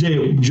 Each day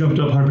it jumped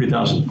up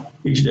 150,000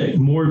 each day.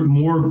 More.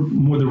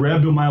 The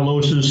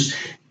rhabdomyolysis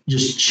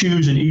just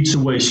chews and eats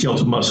away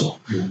skeletal muscle.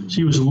 Mm-hmm. So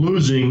he was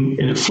losing,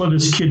 and it flooded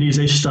his kidneys.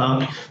 They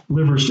stopped.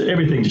 Livers,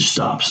 everything just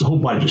stops. The whole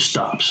body just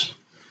stops.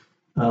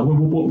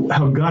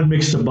 How God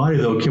makes the body,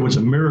 though, what's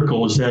a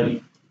miracle is that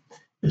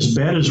as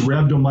bad as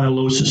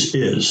rhabdomyolysis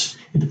is,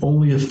 it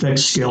only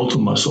affects skeletal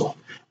muscle.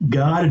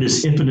 God, in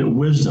his infinite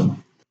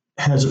wisdom,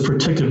 has a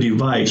protective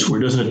device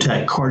where it doesn't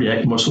attack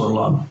cardiac muscle or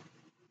lung,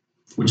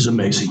 which is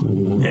amazing.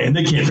 Mm-hmm. And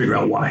they can't figure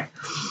out why.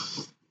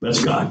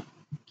 That's God.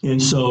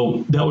 And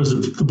so that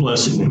was the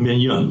blessing, and being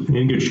young and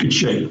in good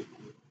shape.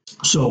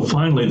 So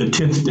finally, the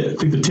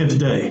 10th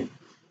day,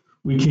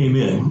 we came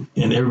in,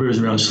 and everybody was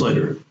around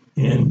Slater.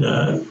 And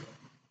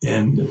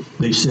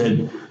they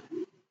said,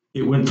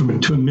 it went from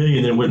to 1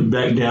 million, then it went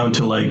back down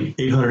to like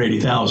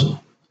 880,000.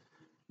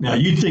 Now,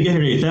 you'd think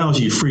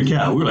 880,000, you'd freak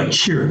out. We were like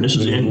cheering. This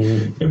is and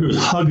everybody was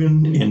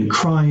hugging and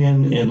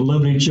crying and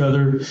loving each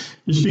other.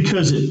 It's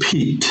because it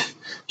peaked.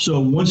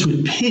 So once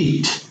it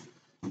peaked,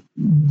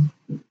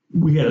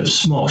 we had a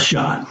small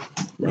shot.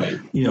 Right.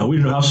 We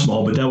didn't know how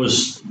small, but that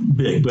was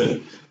big.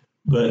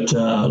 But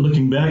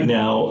looking back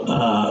now,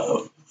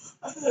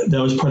 that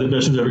was probably the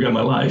best news I ever got in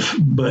my life,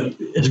 but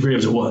as great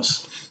as it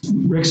was.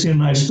 Rexanne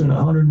and I spent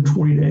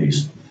 120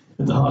 days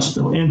at the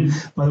hospital. And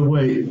by the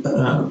way,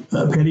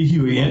 Patty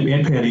Huey,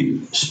 Aunt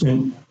Patty,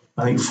 spent,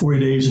 I think, 40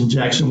 days in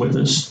Jackson with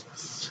us.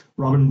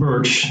 Robin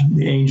Birch,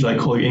 the angel, I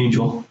call you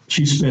Angel,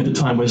 she spent the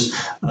time with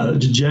us.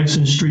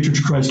 Jackson Street Church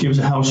of Christ gave us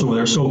a house over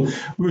there. So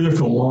we were there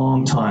for a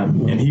long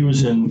time, and he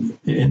was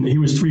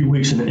 3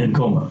 weeks in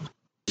coma.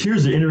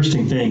 Here's the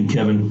interesting thing,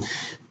 Kevin.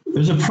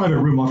 There's a private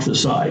room off to the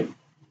side.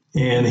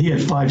 And he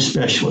had 5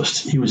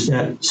 specialists. He was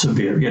that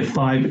severe. He had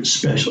 5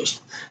 specialists.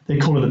 They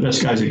called it the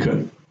best guys they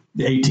could,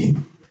 the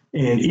A-team.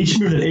 And each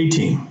member of that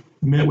A-team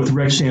met with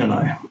Rexanne and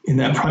I in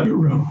that private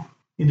room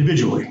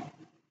individually.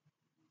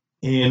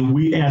 And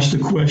we asked the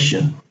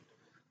question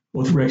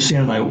with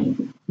Rexanne and I,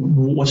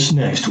 what's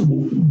next?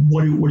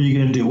 What are you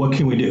going to do? What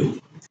can we do?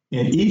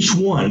 And each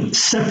one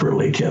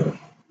separately, Kevin,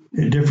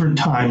 at different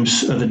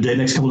times of the day,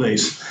 next couple of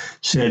days,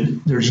 said,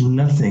 there's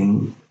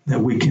nothing that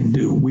we can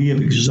do. We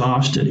have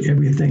exhausted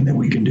everything that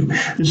we can do.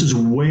 This is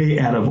way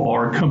out of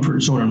our comfort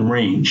zone and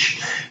range.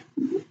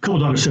 A couple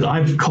of doctors said,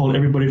 I've called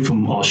everybody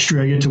from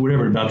Australia to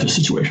whatever about this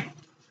situation.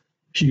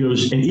 She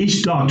goes, and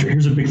each doctor,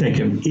 here's a big thing,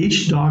 Kevin,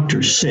 each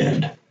doctor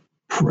said,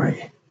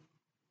 pray.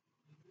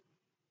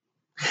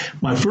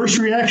 My first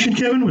reaction,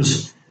 Kevin,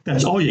 was,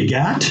 that's all you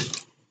got?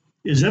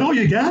 Is that all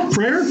you got,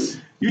 prayer?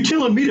 You're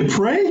telling me to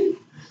pray?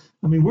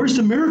 I mean, where's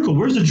the miracle?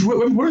 Where's the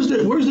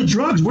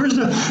drugs?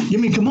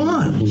 Come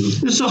on.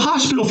 This is a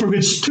hospital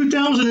it's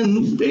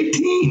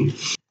 2018.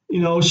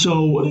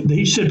 So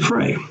he said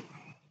pray.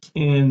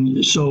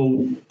 And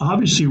so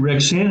obviously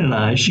Rexanne and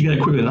I, she got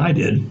it quicker than I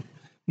did,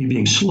 me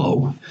being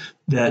slow,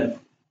 that,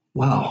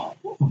 wow,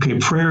 okay,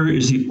 prayer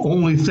is the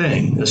only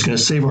thing that's going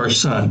to save our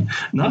son,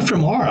 not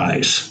from our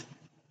eyes,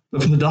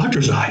 but from the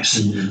doctor's eyes,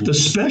 the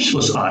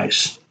specialist's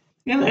eyes.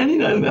 And I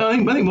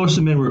think most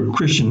of the men were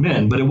Christian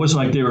men, but it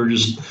wasn't like they were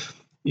just,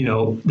 they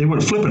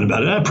weren't flippant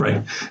about it. I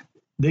pray.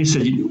 They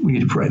said, we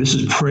need to pray. This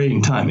is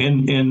praying time.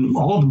 And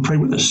all of them prayed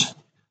with us.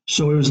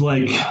 So it was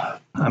like,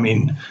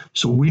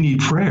 so we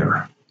need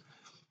prayer.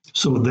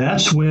 So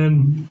that's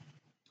when,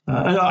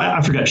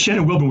 I forgot,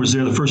 Shannon Wilburn was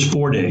there the first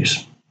 4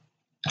 days.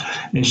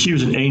 And she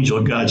was an angel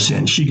of God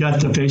sent. She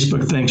got the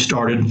Facebook thing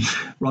started.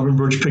 Robin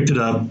Birch picked it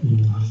up.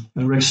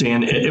 And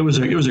Rexanne, it was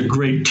a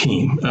great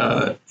team.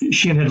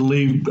 Shannon had to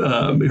leave.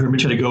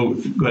 Mitch had to go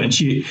ahead, and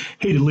she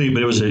hated to leave,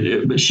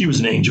 but she was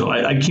an angel.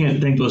 I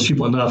can't thank those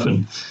people enough,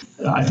 and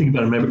I think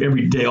about them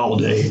every day, all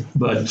day.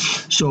 But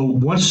so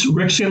once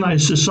Rexanne and I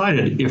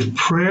decided, if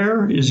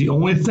prayer is the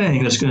only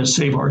thing that's going to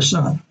save our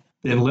son,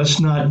 then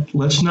let's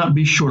not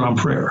be short on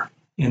prayer.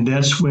 And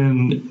that's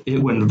when it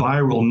went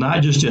viral,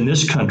 not just in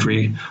this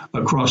country,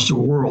 across the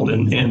world.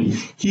 And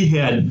he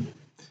had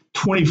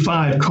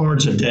 25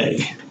 cards a day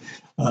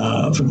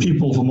from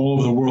people from all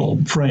over the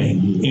world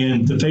praying.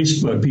 And the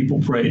Facebook people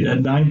prayed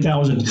at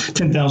 9,000,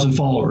 10,000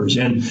 followers.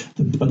 And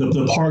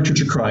the Park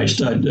Church of Christ,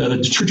 the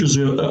churches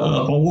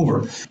all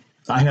over.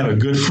 I have a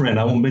good friend.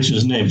 I won't mention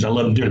his name because I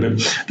love him dearly. But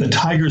the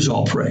Tigers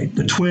all prayed.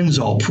 The Twins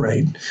all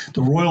prayed.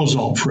 The Royals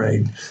all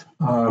prayed.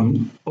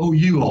 OU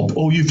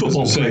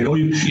football played.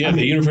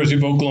 The University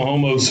of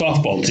Oklahoma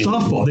softball team.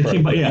 Softball. They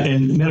came by,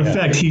 and matter of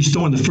fact, he's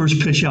throwing the first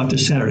pitch out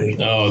this Saturday.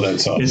 Oh,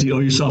 that's awesome. It's the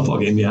OU softball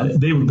game. Yeah,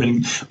 they would have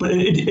been, but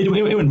it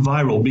went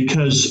viral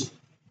because,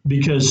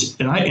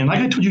 and like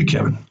I told you,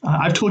 Kevin,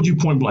 I've told you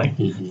point blank,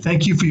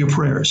 thank you for your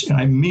prayers, and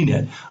I mean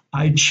it.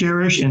 I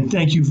cherish and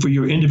thank you for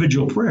your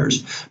individual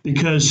prayers,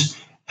 because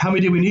how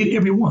many did we need?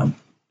 Every one.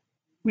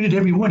 We need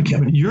every one,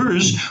 Kevin.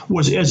 Yours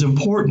was as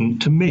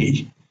important to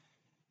me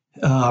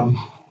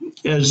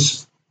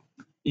as,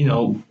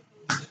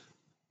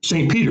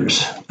 St.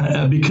 Peter's,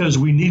 because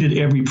we needed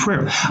every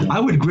prayer.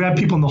 I would grab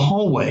people in the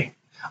hallway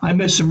I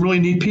met some really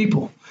neat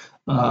people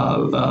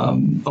of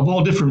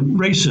all different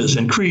races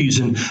and creeds,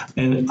 and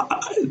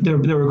they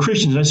were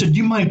Christians. And I said, "Do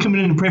you mind coming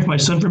in and praying for my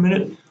son for a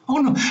minute?"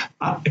 "Oh no,"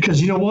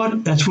 because you know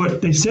what? That's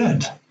what they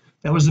said.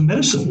 That was the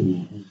medicine.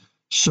 Mm-hmm.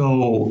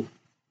 So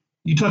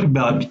you talk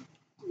about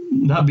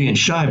not being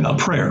shy about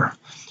prayer.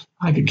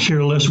 I could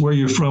care less where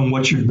you're from,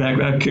 what your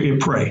background.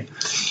 Pray.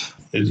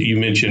 As you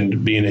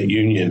mentioned being at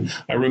Union,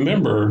 I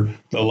remember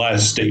the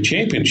last state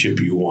championship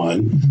you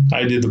won. Mm-hmm.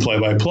 I did the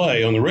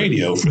play-by-play on the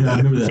radio for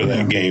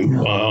that game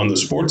on the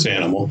Sports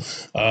Animal,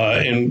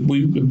 and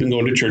we've been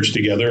going to church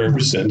together ever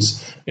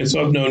since. And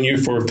so I've known you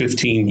for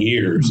 15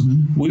 years.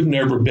 Mm-hmm. We've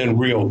never been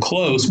real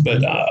close,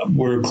 but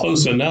we're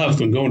close enough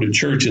and going to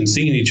church and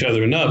seeing each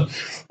other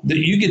enough that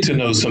you get to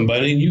know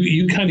somebody and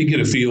you kind of get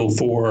a feel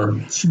for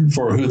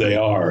who they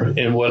are.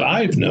 And what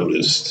I've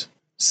noticed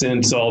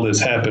since all this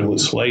happened with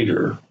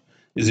Slater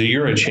is that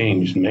you're a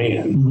changed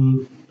man.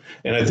 Mm-hmm.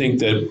 And I think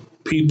that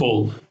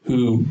people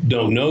who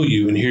don't know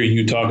you and hear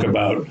you talk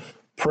about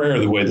prayer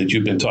the way that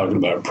you've been talking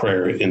about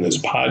prayer in this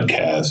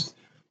podcast,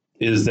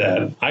 is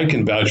that I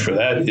can vouch for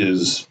that.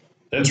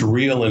 That's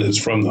real and it's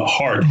from the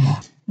heart.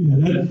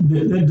 Yeah,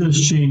 that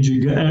does change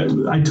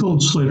you. I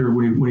told Slater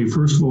when he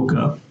first woke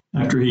up,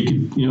 after he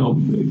could,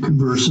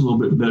 converse a little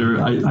bit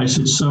better, I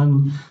said,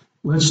 "Son,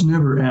 let's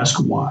never ask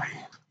why.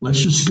 Let's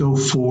just go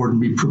forward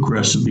and be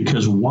progressive,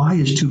 because why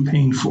is too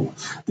painful.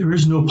 There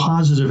is no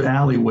positive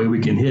alleyway we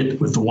can hit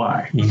with the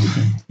why."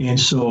 Mm-hmm. And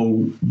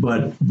so,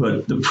 but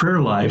the prayer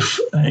life,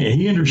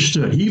 he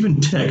understood. He even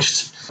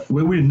texted.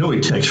 Well, we didn't know he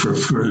texted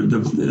for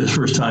the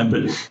first time,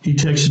 but he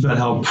texted about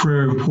how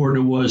prayer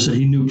important it was, that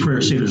he knew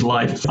prayer saved his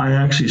life. I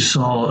actually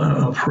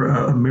saw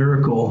a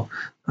miracle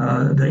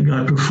that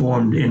God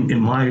performed in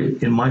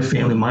my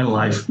family, my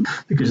life,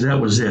 because that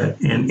was it.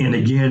 And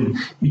again,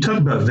 you talk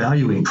about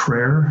valuing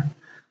prayer.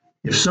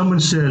 If someone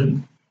said,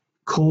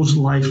 "Cole's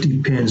life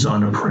depends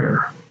on a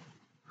prayer,"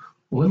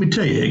 well, let me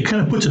tell you, it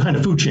kind of puts it behind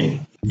the food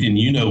chain. And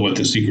you know what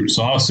the secret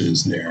sauce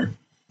is there.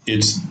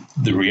 It's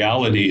the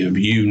reality of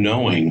you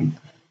knowing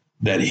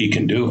that he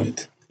can do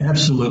it.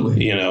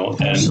 Absolutely. And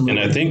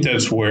I think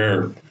that's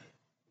where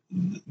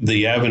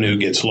the avenue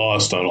gets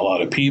lost on a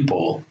lot of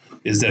people,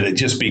 is that it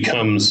just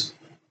becomes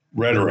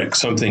rhetoric,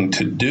 something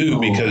to do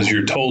because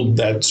you're told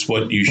that's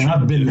what you should do.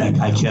 I've been that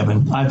guy,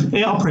 Kevin.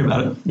 I'll pray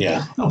about it.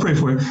 Yeah. I'll pray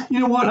for it.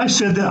 You know what? I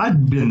said that.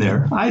 I've been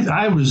there.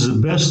 I was the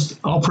best.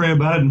 I'll pray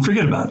about it and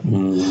forget about it.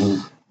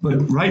 Mm-hmm.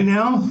 But right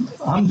now,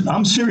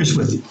 I'm serious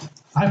with you.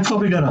 I've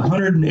probably got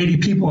 180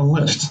 people on the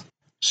list.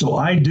 So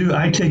I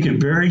take it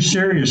very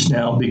serious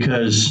now,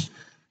 because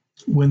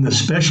when the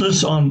best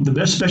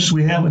specialists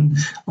we have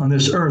on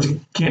this earth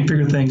can't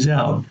figure things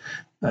out,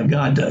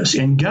 God does,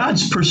 and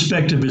God's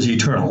perspective is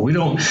eternal.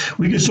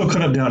 We get so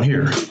caught up down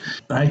here.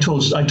 I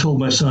told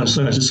my son, I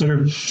said,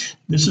 "Slater,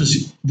 this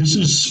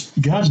is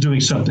God's doing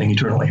something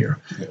eternally here.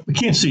 Yeah. We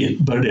can't see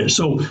it, but it is."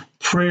 So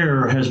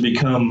prayer has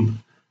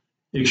become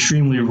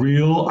extremely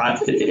real.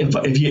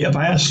 If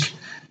I ask,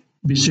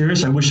 be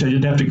serious. I wish I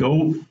didn't have to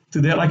go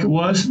through that like it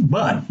was,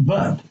 but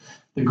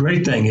the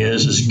great thing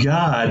is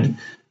God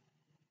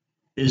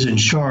is in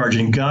charge,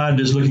 and God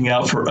is looking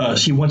out for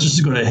us. He wants us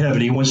to go to heaven.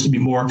 He wants to be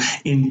more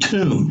in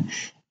tune.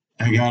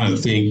 I got to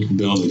think,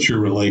 Bill, that your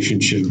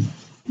relationship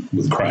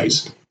with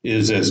Christ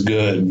is as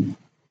good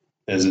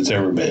as it's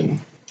ever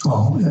been.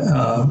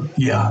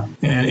 Yeah.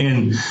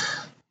 And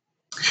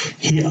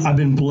I've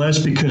been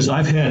blessed because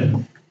I've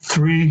had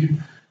 3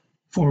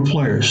 former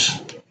players.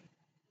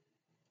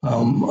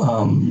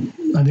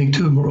 I think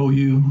 2 of them were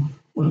OU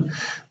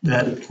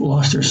that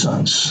lost their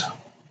sons.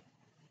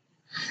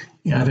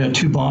 Yeah, I've had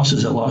 2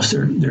 bosses that lost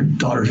their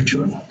daughters or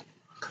children.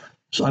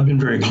 So I've been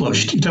very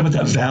close. You talk about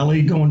that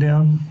valley going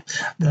down?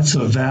 That's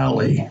a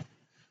valley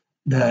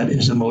that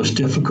is the most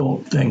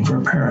difficult thing for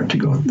a parent to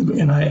go through.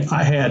 And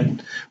I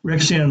had,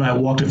 Rexanne and I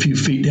walked a few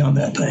feet down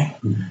that thing.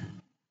 Mm-hmm.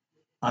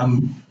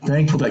 I'm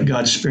thankful that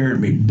God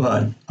spared me,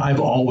 but I've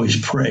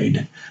always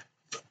prayed.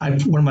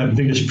 One of my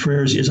biggest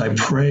prayers is I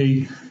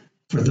pray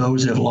for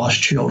those that have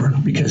lost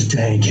children, because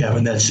dang,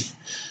 Kevin, that's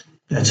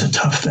a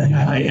tough thing.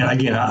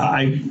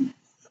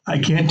 I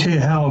can't tell you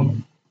how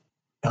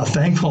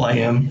thankful I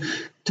am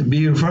to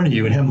be in front of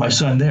you and have my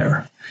son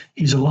there.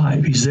 He's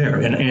alive. He's there.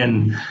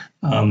 And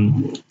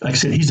like I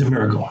said, he's a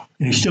miracle,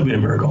 and he's still being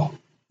a miracle,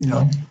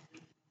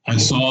 I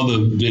saw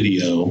the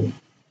video,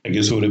 I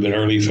guess it would have been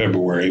early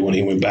February, when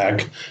he went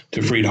back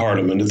to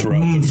Freed-Hardeman to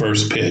throw out the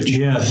first pitch.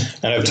 Yeah.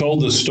 And I've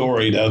told this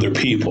story to other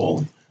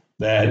people,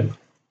 that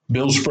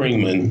Bill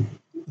Springman,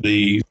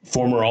 the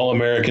former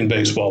All-American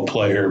baseball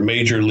player,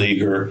 major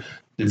leaguer,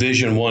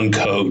 Division I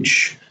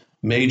coach,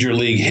 major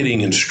league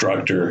hitting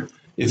instructor,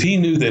 if he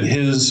knew that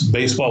his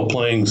baseball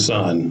playing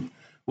son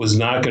was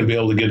not going to be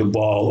able to get a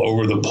ball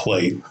over the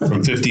plate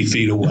from 50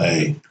 feet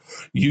away,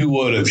 you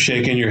would have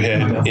shaken your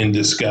head in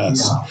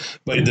disgust. Yeah.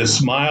 But the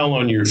smile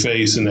on your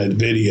face in that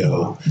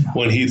video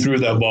when he threw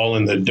that ball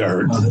in the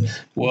dirt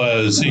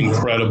was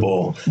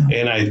incredible.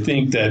 And I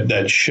think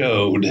that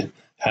showed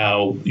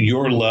how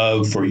your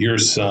love for your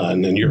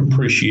son and your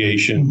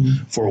appreciation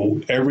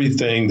for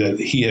everything that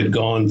he had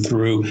gone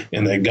through,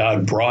 and that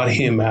God brought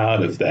him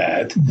out of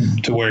that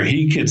to where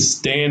he could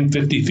stand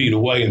 50 feet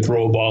away and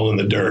throw a ball in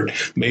the dirt,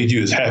 made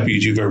you as happy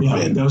as you've ever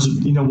been. That was,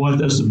 you know what?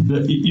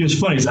 It's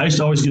funny. I used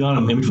to always get on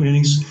him in between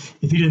innings.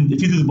 If he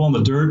threw the ball in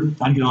the dirt,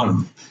 I'd get on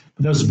him.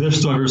 But that was the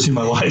best throw I've ever seen in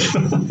my life.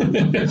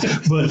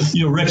 But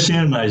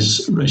Rexanne and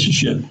I's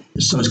relationship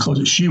is so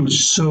close. She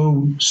was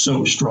so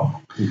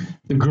strong.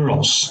 The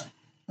girls.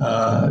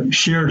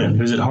 Sheridan,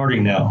 who's at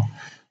Harding now,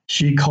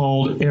 she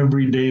called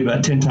every day,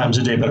 about 10 times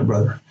a day, about her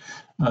brother.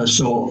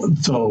 So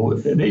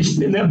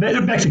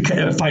they're back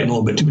to fighting a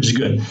little bit too, which is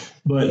good.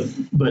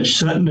 But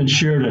Sutton and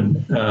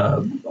Sheridan,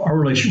 our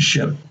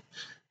relationship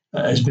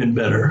has been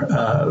better.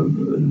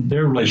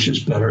 Their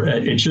relationship's better.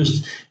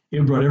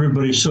 It brought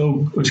everybody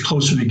so much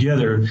closer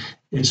together.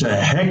 It's a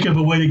heck of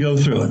a way to go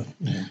through it.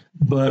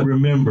 But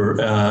remember,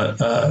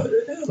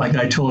 like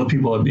I told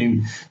people,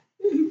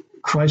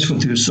 Christ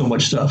went through so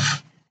much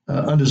stuff.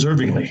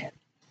 Undeservingly.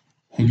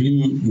 Have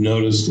you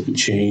noticed a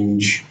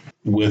change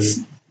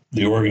with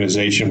the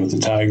organization, with the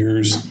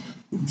Tigers,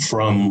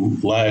 from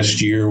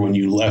last year when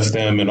you left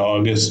them in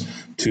August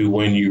to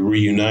when you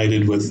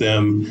reunited with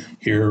them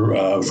here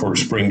for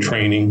spring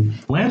training?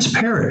 Lance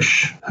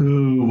Parrish,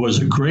 who was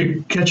a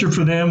great catcher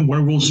for them,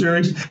 won a World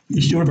Series.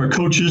 He's one of our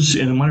coaches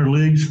in the minor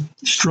leagues.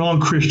 Strong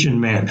Christian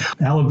man.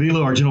 Al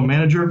Avila, our general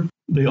manager,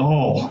 they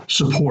all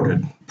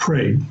supported,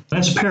 prayed.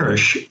 Lance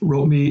Parrish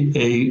wrote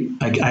me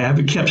I have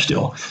it kept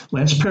still.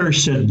 Lance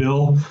Parrish said,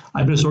 Bill,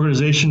 I've been in this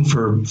organization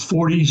for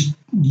 40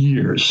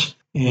 years,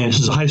 and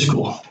since high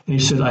school. And he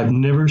said, I've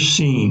never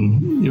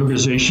seen the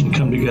organization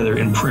come together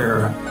in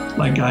prayer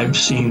like I've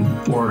seen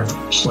for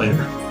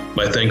Slater.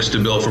 My thanks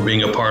to Bill for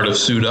being a part of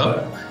Suit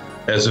Up.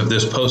 As of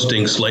this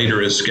posting,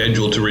 Slater is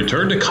scheduled to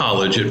return to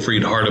college at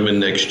Freed-Hardeman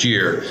next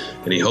year,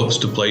 and he hopes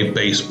to play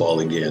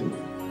baseball again.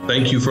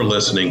 Thank you for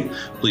listening.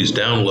 Please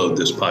download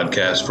this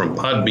podcast from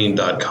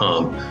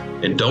podbean.com,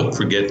 and don't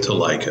forget to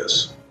like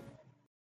us.